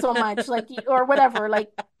sweating so much? Like, or whatever. Like,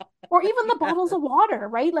 or even the bottles Yeah. of water,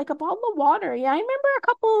 right? Like a bottle of water. Yeah, I remember a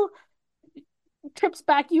couple trips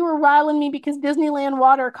back, you were riling me because Disneyland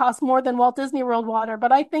water costs more than Walt Disney World water,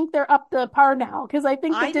 but I think they're up to par now because I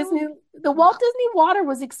think I don't. the Walt Disney water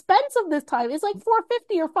was expensive this time. It's like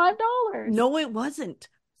 $4.50 or $5. No, it wasn't.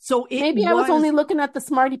 So it Maybe I was only was. looking at the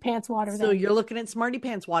Smarty Pants water So then. you're looking at Smarty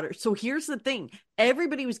Pants water. So here's the thing.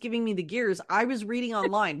 Everybody was giving me the gears. I was reading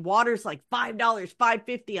online. Water's like $5,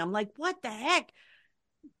 $5.50. I'm like, what the heck?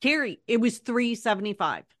 Carrie, it was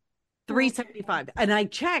 $3.75. Okay. 3.75. And I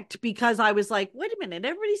checked because I was like, wait a minute,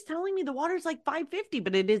 everybody's telling me the water's like 5.50,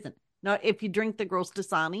 but it isn't. Now, if you drink the Gross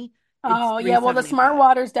Dasani, it's Oh yeah, well the smart 3.75.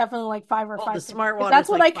 water is definitely like 5 or Oh, the 5.50 smart because water that's is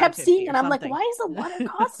what like I kept 5.50 seeing, or and I'm like, something. why does the water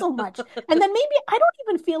cost so much? And then maybe I don't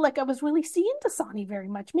even feel like I was really seeing Dasani very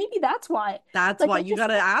much. Maybe that's why. That's Like why I you got just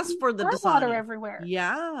to kept ask seeing for the smart water Dasani. everywhere.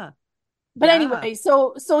 Yeah. But Yeah. anyway,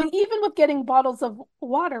 so even with getting bottles of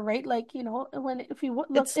water, right? Like, when if you look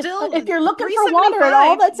It's if still you're looking for water and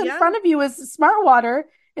all 3.75. that's in Yeah. front of you is smart water,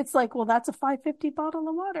 it's like, well, that's a 5.50 bottle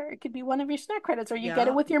of water. It could be one of your snack credits, or you get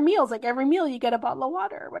it Yeah. with your meals. Like every meal you get a bottle of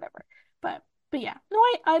water or whatever. But yeah, no,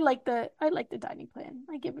 I like the dining plan.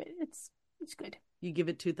 I give it it's good. You give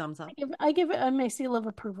it 2 thumbs up. I give it my seal of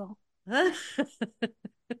approval.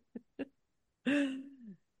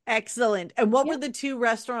 Excellent. And what were Yeah. the two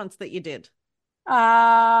restaurants that you did?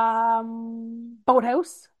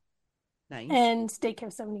 Boathouse Nice. and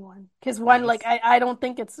Steakhouse 71. Because one, like, Nice. I don't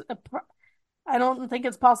think it's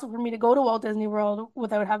possible for me to go to Walt Disney World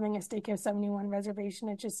without having a Steakhouse 71 reservation.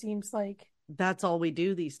 It just seems like That's all we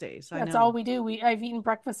do these days. I that's all know. we do. I've eaten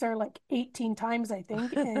breakfast there like 18 times, I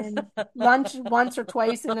think, and lunch once or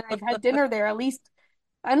twice, and then I've had dinner there at least.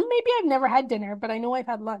 And maybe I've never had dinner, but I know I've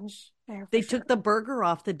had lunch there for They took sure. the burger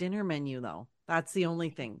off the dinner menu though. That's the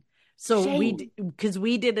only thing. So Shame. because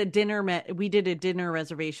we did a dinner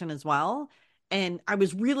reservation as well, and I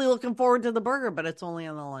was really looking forward to the burger, but it's only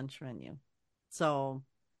on the lunch menu. So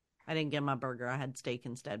I didn't get my burger. I had steak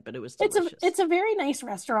instead, but it was delicious. It's a very nice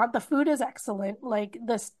restaurant. The food is excellent. Like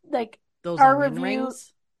this, like Those our onion review,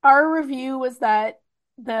 rings. our review was that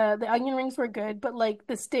the onion rings were good, but like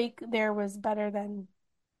the steak there was better than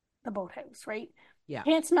the Boathouse, right? Yeah.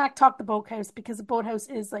 Can't smack talk the Boathouse because the Boathouse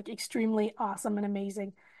is like extremely awesome and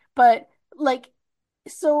amazing. But like,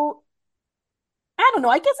 so I don't know.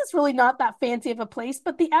 I guess it's really not that fancy of a place,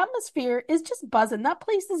 but the atmosphere is just buzzing. That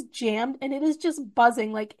place is jammed and it is just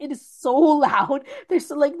buzzing. Like it is so loud.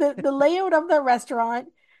 There's like the layout of the restaurant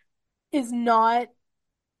is not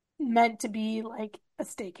meant to be like a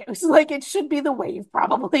steakhouse. Like it should be the Wave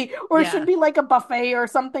probably, or it should Yeah. be like a buffet or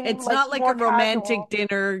something It's like not like a more romantic casual.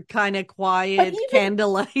 dinner, kind of But quiet even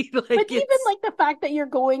candlelight. but Like even it's like the fact that you're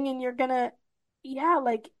going and you're gonna, yeah,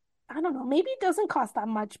 like I don't know, maybe it doesn't cost that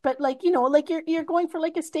much, but like like you're going for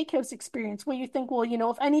like a steakhouse experience where you think, well,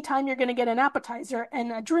 if any time you're gonna get an appetizer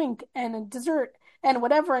and a drink and a dessert and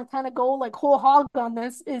whatever, and kind of go like whole hog on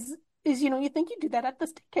this is you think you do that at the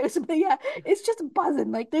steakhouse, but yeah, it's just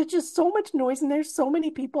buzzing. Like there's just so much noise and there's so many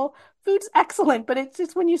people. Food's excellent, but it's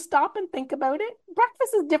just when you stop and think about it,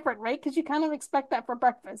 breakfast is different, right? Because you kind of expect that for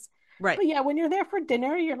breakfast. right. But yeah, when you're there for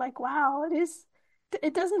dinner, you're like, wow,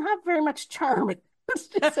 it doesn't have very much charm, let's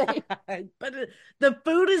just say. But the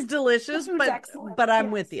food is The delicious, food's excellent. but I'm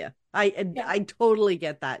with Yes. you. I Yeah. I totally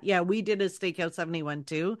get that. Yeah, we did a Steakhouse 71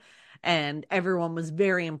 too, and everyone was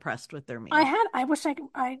very impressed with their meal. I wish I could,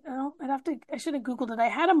 don't, I should have Googled it. I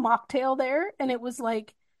had a mocktail there and it was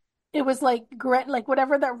like, like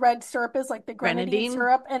whatever that red syrup is, like the grenadine Grenadine?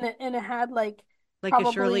 syrup. And it had like, Like a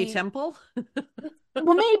Shirley Probably. Temple?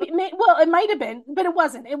 Well, well, it might have been, but it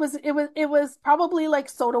wasn't. It was probably like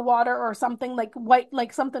soda water or something like white,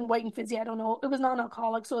 like something white and fizzy. I don't know. It was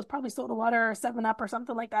non-alcoholic, so it was probably soda water or 7 Up or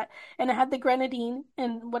something like that. And it had the grenadine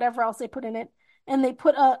and whatever else they put in it. And they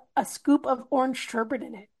put a scoop of orange sherbet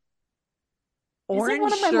in it. It's like Orange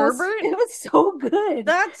one of my most, sherbet? it was so good.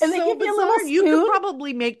 That's And they so give you a little bizarre. You could spoon.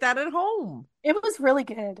 probably make that at home. It was really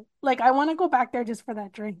good. Like I want to go back there just for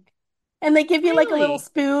that drink. And they give you like a little Really?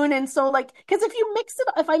 spoon, and so like, because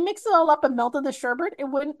if I mix it all up and melted the sherbet, it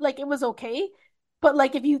wouldn't like it was okay. But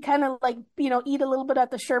like if you kind of like eat a little bit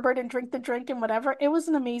at the sherbet and drink the drink and whatever, it was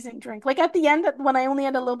an amazing drink. Like at the end when I only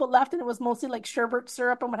had a little bit left and it was mostly like sherbet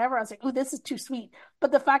syrup and whatever, I was like, oh, this is too sweet.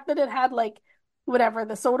 But the fact that it had like whatever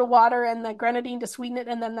the soda water and the grenadine to sweeten it,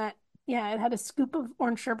 and then that yeah, it had a scoop of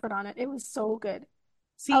orange sherbet on it. It was so good.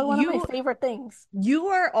 See, One of my favorite things. you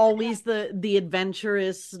are always the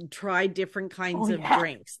adventurous, try different Oh kinds of yeah.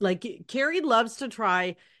 drinks. Like Carrie loves to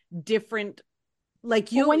try different like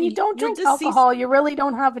Well, when you don't you'll drink just see alcohol, you really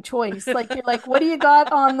don't have a choice. Like you're like, what do you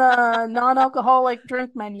got on the non-alcoholic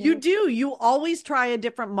drink you menu? do. You always try a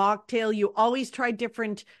different mocktail. You always try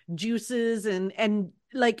different juices and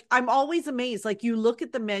like I'm always amazed. Like you look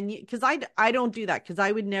at the menu because I don't do that because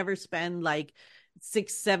I would never spend like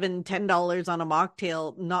 $6, $7, $10 on a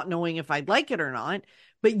mocktail, not knowing if I'd like it or not.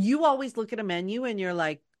 But you always look at a menu and you're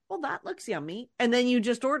like, well, that looks yummy. And then you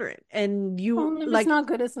just order it. And you If it's like not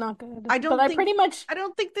good, it's not good. I But don't think I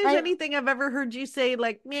don't think there's I anything I've ever heard you say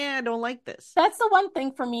like, man, I don't like this. that's the one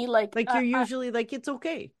thing for me. Like, Like you're usually like, it's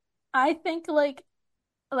okay. I think like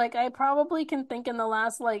I probably can think in the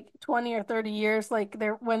last like 20 or 30 years, like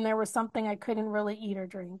when there was something I couldn't really eat or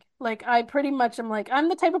drink. Like I pretty much am like I'm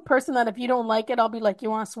the type of person that if you don't like it, I'll be like, you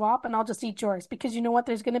want to swap, and I'll just eat yours because you know what?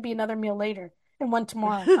 There's going to be another meal later and one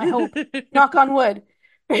tomorrow. I hope. Knock on wood.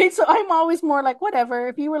 Right? So I'm always more like whatever.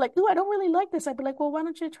 If you were like, "Ooh, I don't really like this," I'd be like, "Well, why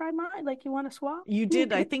don't you try mine? Like, you want to swap?" You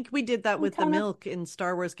did. I Okay. think we did that I'm with the kind of milk in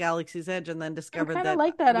Star Wars Galaxy's Edge and then I'm discovered kind of that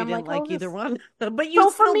like that. we I'm didn't like, oh, like either this. one. But you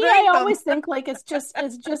So for still me, I drank them. always think like it's just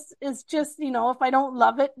if I don't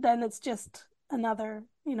love it, then it's just another,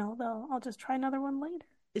 I'll just try another one later.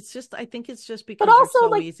 It's just I think it's just But because you're also so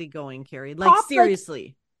like easygoing, Carrie. Like pop, like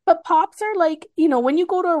seriously. but pops are like, when you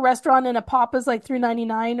go to a restaurant and a pop is like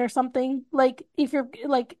 3.99 or something, like if you're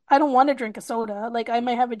like I don't want to drink a soda, like I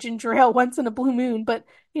might have a ginger ale once in a blue moon, but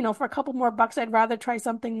for a couple more bucks I'd rather try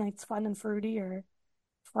something that's fun and fruity or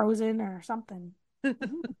frozen or something.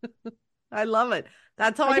 Mhm. I love it.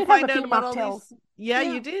 That's how I I did have a find out few about all these. mocktails. Yeah,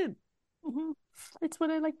 you Yeah. did. hmm It's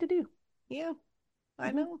what I like to do. Yeah,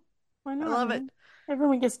 I hmm know. Why I not, love it. man?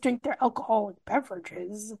 Everyone gets to drink their alcoholic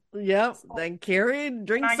beverages. Yep. So, Then Carrie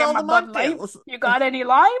can I drinks get all my the Bud Light? mocktails. You got any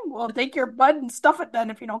lime? Well, take your Bud and stuff it then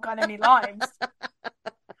if you don't got any limes.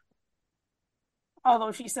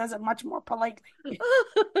 Although she says it much more politely.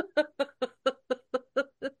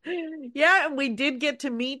 Yeah, and we did get to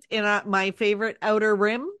meet in my favorite Outer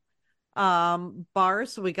Rim bar,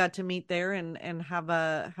 so we got to meet there and have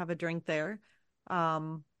a drink there.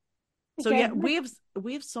 Um so yeah, Again, we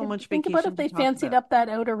have so much think about if vacation to they talk fancied about. up that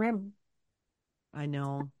outer rim. I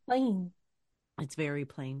know. Plain. It's very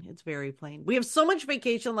plain. It's very plain. We have so much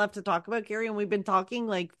vacation left to talk about, Carrie, and we've been talking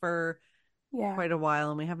like for Yeah. quite a while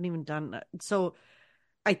and we haven't even done it. So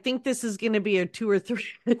I think this is going to be a two or three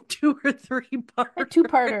a two or three A part.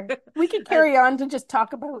 two-parter. We could carry on to just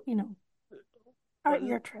talk about,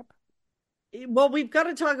 your trip. Well, we've got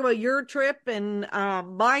to talk about your trip and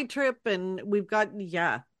my trip, and we've got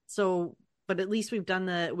yeah. So, but at least we've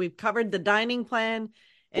covered the dining plan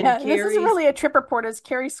and Yeah, this isn't Carrie's really a trip report as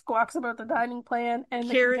Carrie squawks about the dining plan and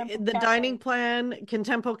the Carrie Contempo the dining Cafe. plan,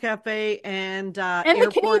 Contempo Cafe, and And the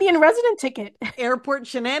Canadian resident ticket. airport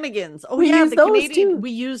shenanigans. Oh We yeah, use the those Canadian. too.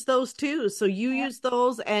 We use those too. So you Yeah. use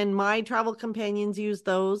those, and my travel companions use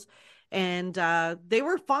those, and they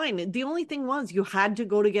were fine. The only thing was you had to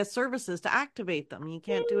go to guest services to activate them. You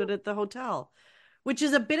can't do it at the hotel, which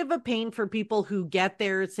is a bit of a pain for people who get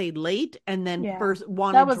there, say late, and then Yeah. first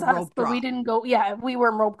That wanted to was us, rope but we drop. didn't go. Yeah, we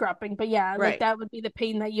were rope dropping, but yeah, like Right, that would be the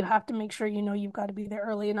pain that you have to make sure you've got to be there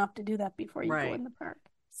early enough to do that before you go right. in the park.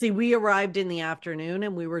 See, we arrived in the afternoon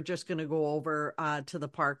and we were just going to go over to the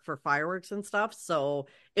park for fireworks and stuff. So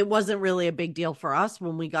it wasn't really a big deal for us.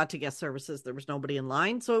 When we got to guest services, there was nobody in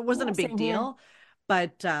line. So it wasn't Yeah, a big same here. deal.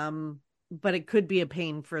 But it could be a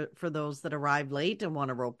pain for those that arrive late and want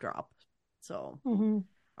to rope drop. So hmm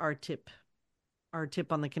our tip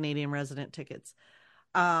on the Canadian resident tickets.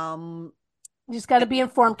 Um You just got to be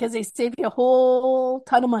informed because they save you a whole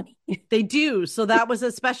ton of money. They do. So that was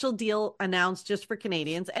a special deal announced just for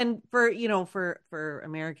Canadians and for, for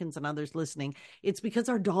Americans and others listening. It's because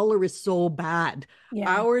our dollar is so bad. Yeah.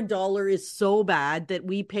 Our dollar is so bad that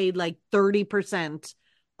we paid like 30%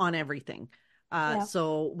 on everything. Yeah.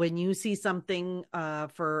 So when you see something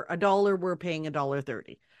for $1, we're paying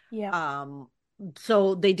 $1.30. Yeah.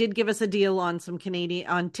 So they did give us a deal on some Canadian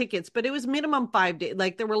on tickets, but it was minimum 5 days.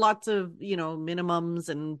 Like there were lots of, minimums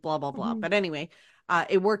and blah, blah, blah. Mhm. But anyway,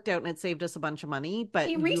 it worked out and it saved us a bunch of money, but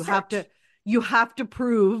Hey, you have to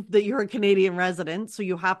prove that you're a Canadian resident. So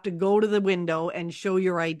you have to go to the window and show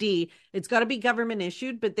your ID. It's got to be government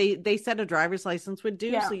issued, but they said a driver's license would do.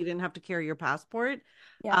 Yeah. So you didn't have to carry your passport.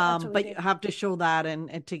 Yeah, that's what we But did. you have to show that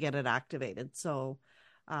and to get it activated. So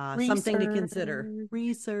something to consider.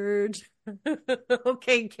 Research.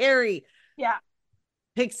 Okay, Carrie. Yeah.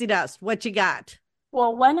 Pixie dust. What you got?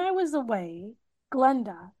 Well, when I was away, Glenda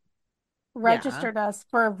Yeah. registered us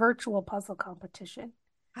for a virtual puzzle competition.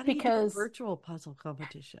 How do you do a Because virtual puzzle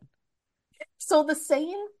competition? so the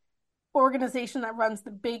same organization that runs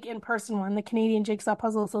the big in-person one, the Canadian Jigsaw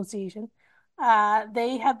Puzzle Association,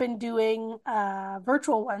 they have been doing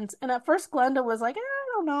virtual ones. And at first, Glenda was like, I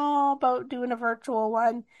don't know about doing a virtual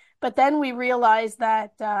one. But then we realized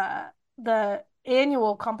that the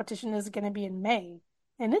annual competition is going to be in May,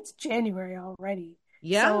 and it's January already.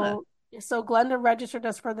 Yeah. So Glenda registered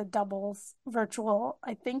us for the doubles virtual.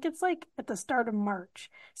 I think it's like at the start of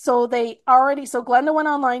March. So Glenda went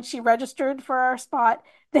online, she registered for our spot.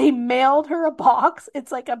 They mailed her a box.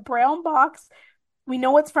 It's like a brown box. We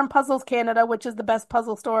know it's from Puzzles Canada, which is the best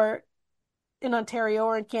puzzle store in Ontario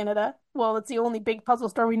or in Canada. Well, it's the only big puzzle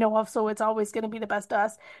store we know of, so it's always going to be the best to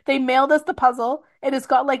us. They mailed us the puzzle, and it's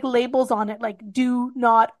got like labels on it, like "Do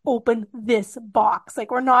not open this box."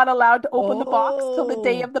 Like we're not allowed to open the box till the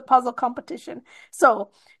day of the puzzle competition.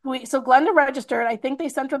 So Glenda registered. I think they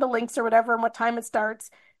sent her the links or whatever, and what time it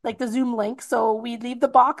starts, like the Zoom link. So we leave the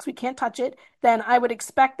box, we can't touch it. Then I would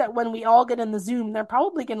expect that when we all get in the Zoom, they're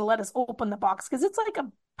probably going to let us open the box because it's like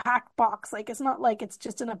a packed box. Like it's not like it's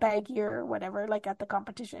just in a baggie or whatever, like at the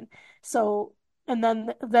competition. So, and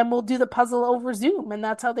then we'll do the puzzle over Zoom, and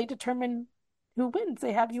that's how they determine who wins.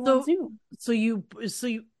 They have you on Zoom. So you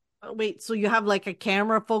wait, so you have like a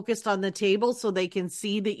camera focused on the table so they can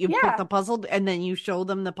see that you put the puzzle and then you show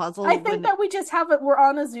them the puzzle. I think that we just have it, we're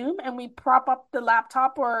on a Zoom and we prop up the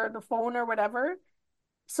laptop or the phone or whatever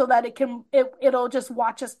so that it'll just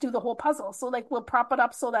watch us do the whole puzzle. So like we'll prop it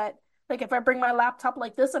up so that like if I bring my laptop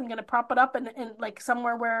like this, I'm gonna prop it up and like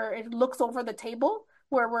somewhere where it looks over the table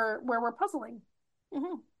where we're puzzling.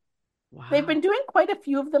 Mm-hmm. Wow. They've been doing quite a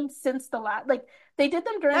few of them since the last, like they did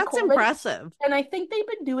them during That's COVID. impressive. And I think they've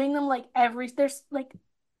been doing them like there's like,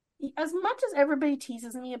 as much as everybody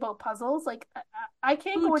teases me about puzzles, like I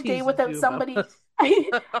can't go a day without somebody.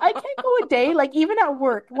 I can't go a day, like even at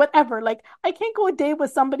work, whatever. Like I can't go a day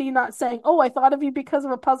with somebody not saying, "Oh, I thought of you because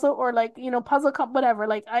of a puzzle," or like puzzle comp, whatever.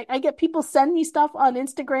 Like I get people send me stuff on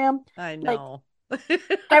Instagram. I know. Like,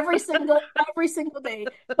 every single day,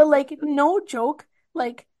 but like no joke,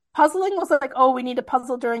 like puzzling was like, oh, we need a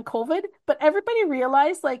puzzle during COVID, but everybody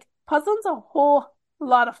realized like puzzling's a whole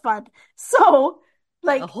lot of fun. So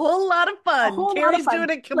like a whole lot of fun. Carrie's doing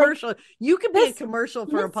a commercial. Like, you could be a commercial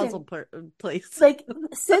for a puzzle place. Like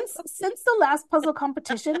since the last puzzle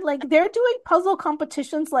competition, like they're doing puzzle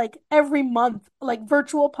competitions like every month, like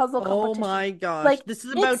virtual puzzle competitions. Oh my gosh. Like this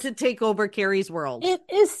is about to take over Carrie's world. It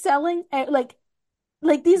is selling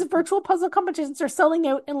like these virtual puzzle competitions are selling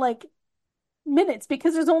out in like minutes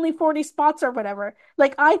because there's only 40 spots or whatever.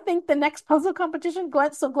 Like I think the next puzzle competition,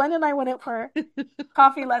 Glenn and I went out for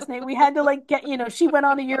coffee last night. We had to like get, she went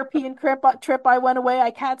on a European trip. I went away.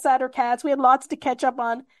 I cat sat her cats. We had lots to catch up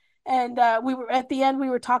on. And we were at the end,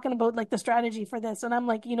 we were talking about like the strategy for this. And I'm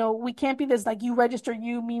like, we can't be this like you register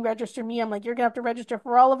you, me register me. I'm like, you're gonna have to register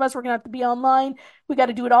for all of us. We're gonna have to be online. We got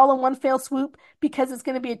to do it all in one fell swoop because it's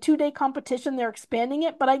gonna be a 2-day competition. They're expanding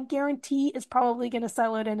it, but I guarantee it's probably gonna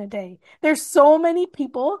sell it in a day. There's so many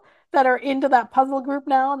people that are into that puzzle group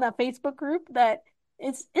now and that Facebook group that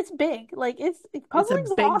it's big. Like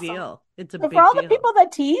puzzling's a big awesome. Deal. It's a but big for all deal. the people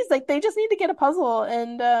that tease, like they just need to get a puzzle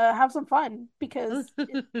and have some fun because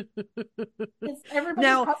it's everybody's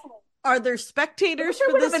now, puzzling. Are there spectators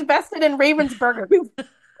for this? Have invested in Ravensburger.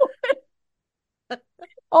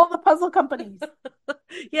 All the puzzle companies.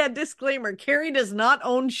 Yeah, disclaimer. Carrie does not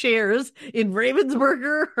own shares in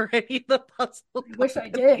Ravensburger or any of the puzzle companies. Wish I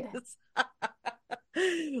did.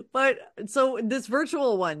 But so this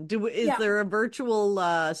virtual one, is there a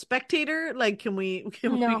virtual spectator? Like, can we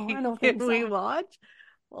we watch?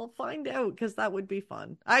 Well, find out because that would be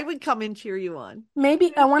fun. I would come and cheer you on.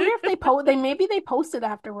 Maybe I wonder if they post it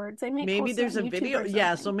afterwards. They may Maybe post it there's on a YouTube video. or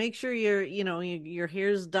Yeah, so something. make sure your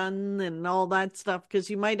hair's done and all that stuff because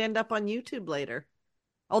you might end up on YouTube later.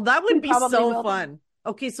 Oh, that We would be probably so will. fun.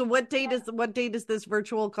 Okay, so Yeah. what date is this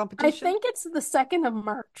virtual I competition? think it's the 2nd of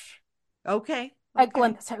March Okay. at Okay.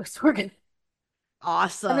 Glenda's house. We're gonna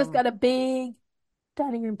and it's Awesome. got a big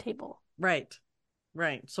dining room table. Right.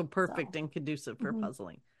 Right. So So perfect and conducive for hmm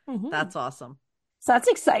puzzling. hmm That's awesome. so that's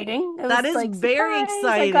exciting. It That was is like very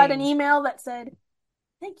surprise. I got an exciting. email that said,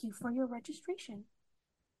 "Thank you for your registration."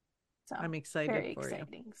 So I'm excited very for you.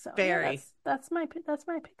 exciting. So yeah, Very that's my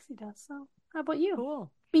pixie dust. So how about you?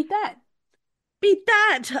 cool. Beat that. Beat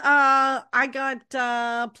that. I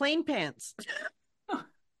got plain pants.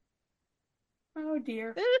 Oh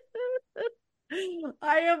dear.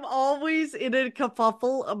 I am always in a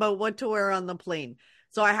kerfuffle about what to wear on the plane.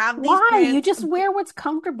 So I have these Why? You pants. just wear what's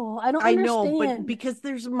comfortable. I don't I know, but understand. because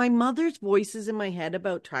there's my mother's voices in my head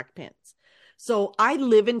about track pants. So I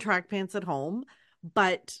live in track pants at home,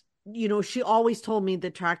 but she always told me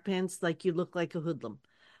that track pants like you look like a hoodlum.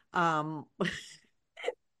 Um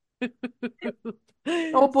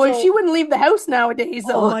Oh boy, she so wouldn't leave the house nowadays oh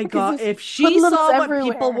though, my because God. there's If she hoodlums saw what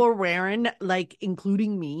people everywhere. were wearing, like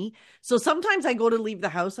including me. So sometimes I go to leave the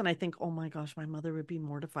house and I think, oh my gosh, my mother would be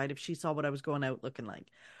mortified if she saw what I was going out looking like.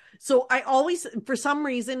 So I always, for some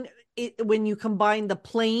reason, when you combine the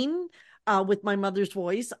plain with my mother's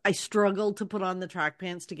voice, I struggle to put on the track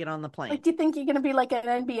pants to get on the plane. Like, do you think you're gonna be like an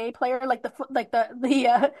NBA player, like the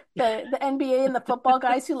NBA and the football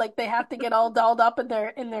guys who like they have to get all dolled up in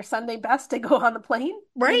their Sunday best to go on the plane?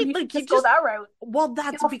 Right? Maybe you should Like you just go just that route. well,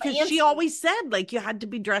 Get that's all because she fancy. always said like you had to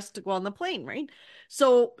be dressed to go on the plane, right?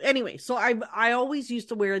 So anyway, so I always used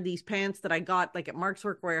to wear these pants that I got like at Mark's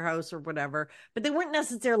Work Warehouse or whatever, but they weren't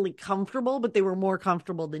necessarily comfortable, but they were more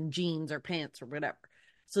comfortable than jeans or pants or whatever.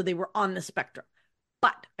 So they were on the spectrum.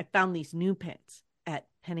 But I found these new pants at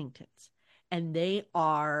Pennington's, and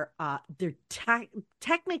they're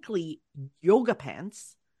technically yoga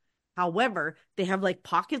pants. However, they have like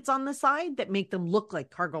pockets on the side that make them look like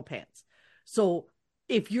cargo pants. So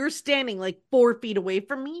if you're standing like 4 feet away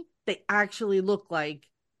from me, they actually look like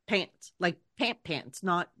pants, like pants,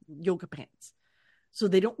 not yoga pants. So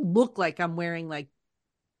they don't look like I'm wearing like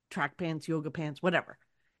track pants, yoga pants, whatever.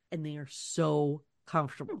 And they are so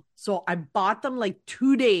comfortable. So I bought them like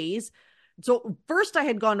 2 days. So first I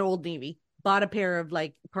had gone to Old Navy, bought a pair of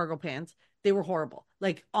like cargo pants. They were horrible.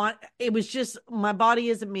 Like on it was just my body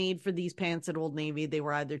isn't made for these pants at Old Navy. They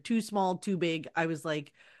were either too small, too big. I was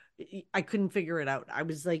like I couldn't figure it out. I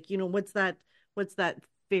was like, what's that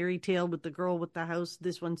fairy tale with the girl with the house?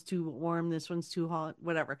 This one's too warm, this one's too hot,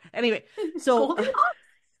 whatever. Anyway, so Goldilocks?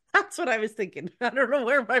 that's what I was thinking. I don't know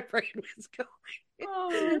where my brain was going.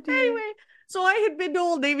 Oh dear. Anyway, so I had been to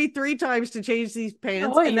Old Navy 3 times to change these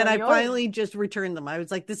pants, Oi, and then I oi, oi. finally just returned them. I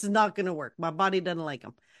was like, this is not going to work. My body doesn't like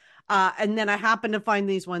them. And then I happened to find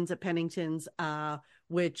these ones at Pennington's,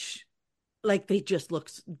 which like they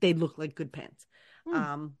look like good pants. Hmm.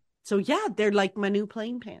 So yeah, they're like my new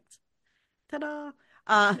plain pants. Ta-da.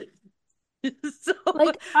 Uh, so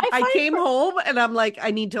Like I I find came for home and I'm like,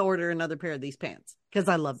 I need to order another pair of these pants because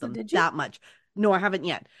I love so them did you? that much. No, I haven't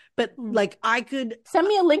yet. But Hmm. like I could Send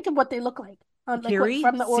me a link of what they look like on like what Carrie,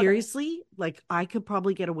 from the order. seriously, like I could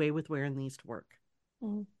probably get away with wearing these to work.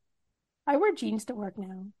 Hmm. I wear jeans to work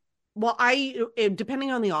now. Well,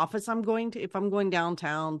 depending on the office I'm going to, if I'm going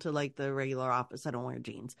downtown to like the regular office, I don't wear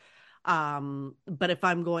jeans. But if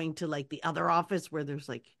I'm going to like the other office where there's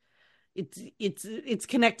like it's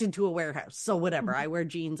connected to a warehouse, so whatever, I Mhm. wear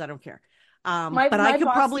jeans, I don't care. My But I my could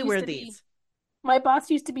boss probably used wear to be these. my boss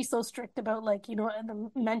used to be so strict about like,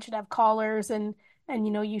 the men should have collars and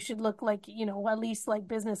you should look like, at least like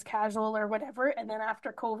business casual or whatever. And then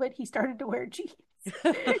after COVID, he started to wear jeans.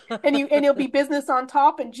 And he'll be business on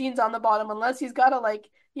top and jeans on the bottom unless he's got to like,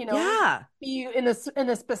 Yeah. be in a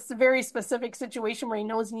very specific situation where he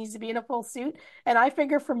knows he needs to be in a full suit. And I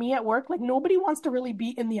figure for me at work, like nobody wants to really be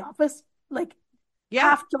in the office, like Yeah.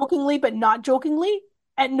 half jokingly but not jokingly,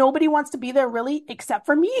 and nobody wants to be there really except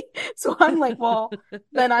for me. So I'm like, well,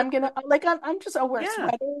 then I'm gonna like I'm just I'll wear a Yeah.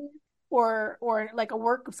 sweater or like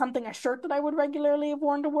a shirt that I would regularly have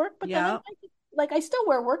worn to work. But then Yeah. I still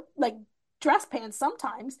wear work like dress pants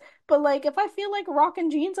sometimes. But like if I feel like rocking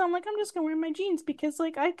jeans, I'm like I'm just gonna wear my jeans because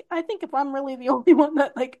like I think if I'm really the only one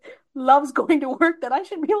that like loves going to work, that I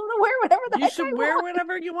should be able to wear whatever the You heck I should wear want.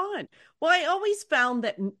 whatever you want. Well, I always found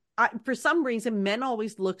that for some reason men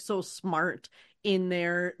always look so smart in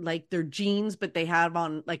their jeans, but they have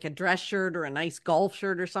on like a dress shirt or a nice golf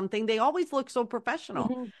shirt or something. They always look so professional.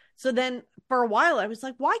 Mhm. So then for a while I was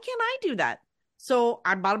like, why can't I do that? So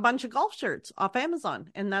I bought a bunch of golf shirts off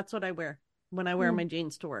Amazon, and that's what I wear when I wear my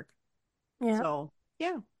jeans to work. Yeah. So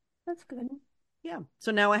yeah. That's good. Yeah.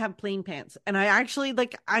 So now I have plain pants, and I actually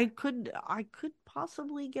like I could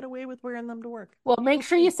possibly get away with wearing them to work. Well, make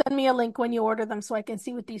sure you send me a link when you order them so I can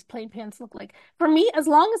see what these plain pants look like. For me, as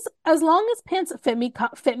long as pants fit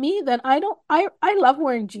me, then I love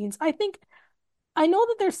wearing jeans. I know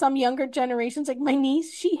that there's some younger generations, like my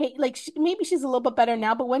niece, maybe she's a little bit better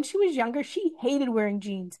now, but when she was younger, she hated wearing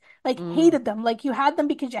jeans. Like hated them. Like you had them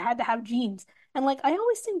because you had to have jeans. And like I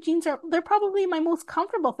always think they're probably my most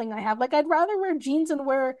comfortable thing I have. Like I'd rather wear jeans and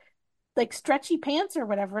wear like stretchy pants or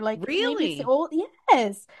whatever. Like really?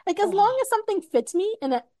 Yes. Like as long as something fits me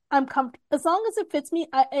and I'm comfortable, as long as it fits me,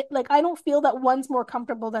 I don't feel that one's more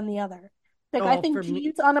comfortable than the other. Like I think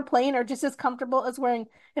jeans on a plane are just as comfortable as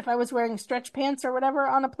if I was wearing stretch pants or whatever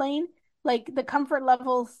on a plane. Like the comfort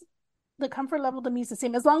level to me is the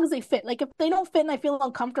same as long as they fit. Like if they don't fit and I feel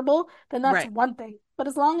uncomfortable, then that's one thing. But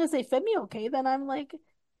as long as they fit me okay, then I'm like,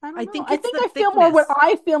 I don't know. I think I feel more what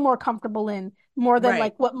I feel more comfortable in more than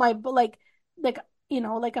like what my like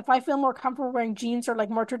if I feel more comfortable wearing jeans or like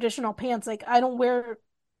more traditional pants, like I don't wear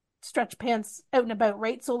stretch pants out and about,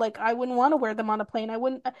 right? So like I wouldn't want to wear them on a plane. I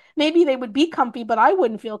wouldn't, maybe they would be comfy, but I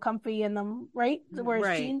wouldn't feel comfy in them, right?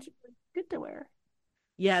 Whereas jeans are good to wear.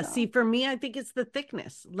 Yeah, see, for me, I think it's the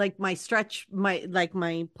thickness. Like my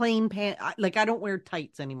plain pant. Like I don't wear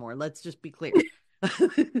tights anymore. Let's just be clear.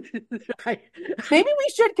 Maybe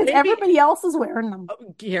we should, because everybody else is wearing them.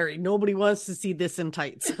 Oh, Carrie, nobody wants to see this in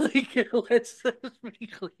tights. Like, let's be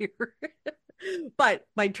clear. But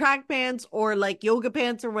my track pants or like yoga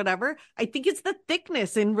pants or whatever, I think it's the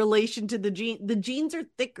thickness in relation to the jeans. The jeans are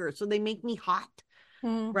thicker, so they make me hot,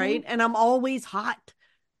 right? And I'm always hot.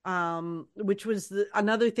 Which was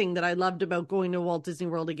another thing that I loved about going to Walt Disney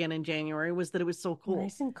World again in January, was that it was so cool.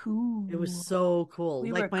 Nice and cool. It was so cool.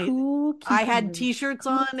 We like cool I had t-shirts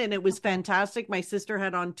on, and it was fantastic. My sister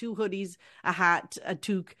had on 2 hoodies, a hat, a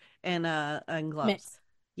toque, and gloves. Mitts.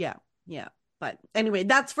 Yeah. But anyway,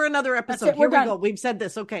 that's for another episode. Here we go. We've said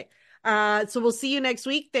this. Okay. So we'll see you next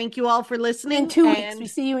week. Thank you all for listening. In 2 weeks. We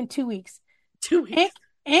see you in 2 weeks. 2 weeks.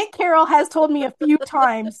 Aunt Carol has told me a few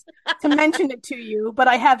times to mention it to you, but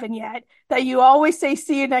I haven't yet, that you always say,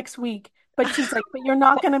 see you next week. But she's like, but you're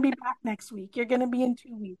not going to be back next week. You're going to be in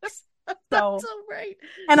 2 weeks. So, that's all right.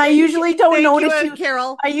 And I usually don't notice you,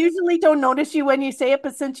 Carol. I usually don't notice you when you say it,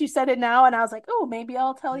 but since you said it now, and I was like, oh, maybe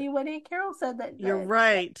I'll tell you when Aunt Carol said that. You're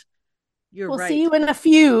right. We'll see you in a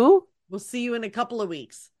few. We'll see you in a couple of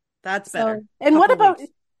weeks. That's better. And what about,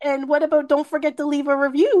 don't forget to leave a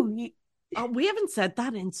review. We haven't said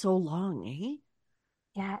that in so long, eh?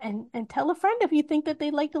 Yeah, and tell a friend if you think that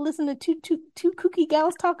they'd like to listen to two kooky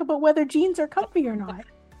gals talk about whether jeans are comfy or not.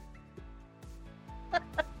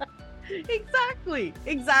 Exactly.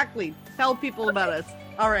 Tell people about us.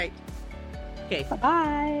 All right. Okay.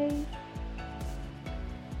 Bye-bye.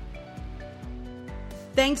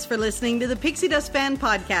 Thanks for listening to the Pixie Dust Fan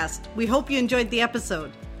Podcast. We hope you enjoyed the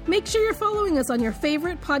episode. Make sure you're following us on your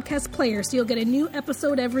favorite podcast player so you'll get a new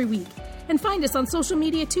episode every week. And find us on social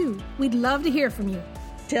media too. We'd love to hear from you.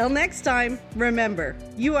 Till next time, remember,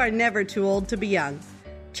 you are never too old to be young.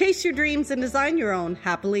 Chase your dreams and design your own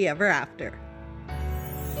happily ever after.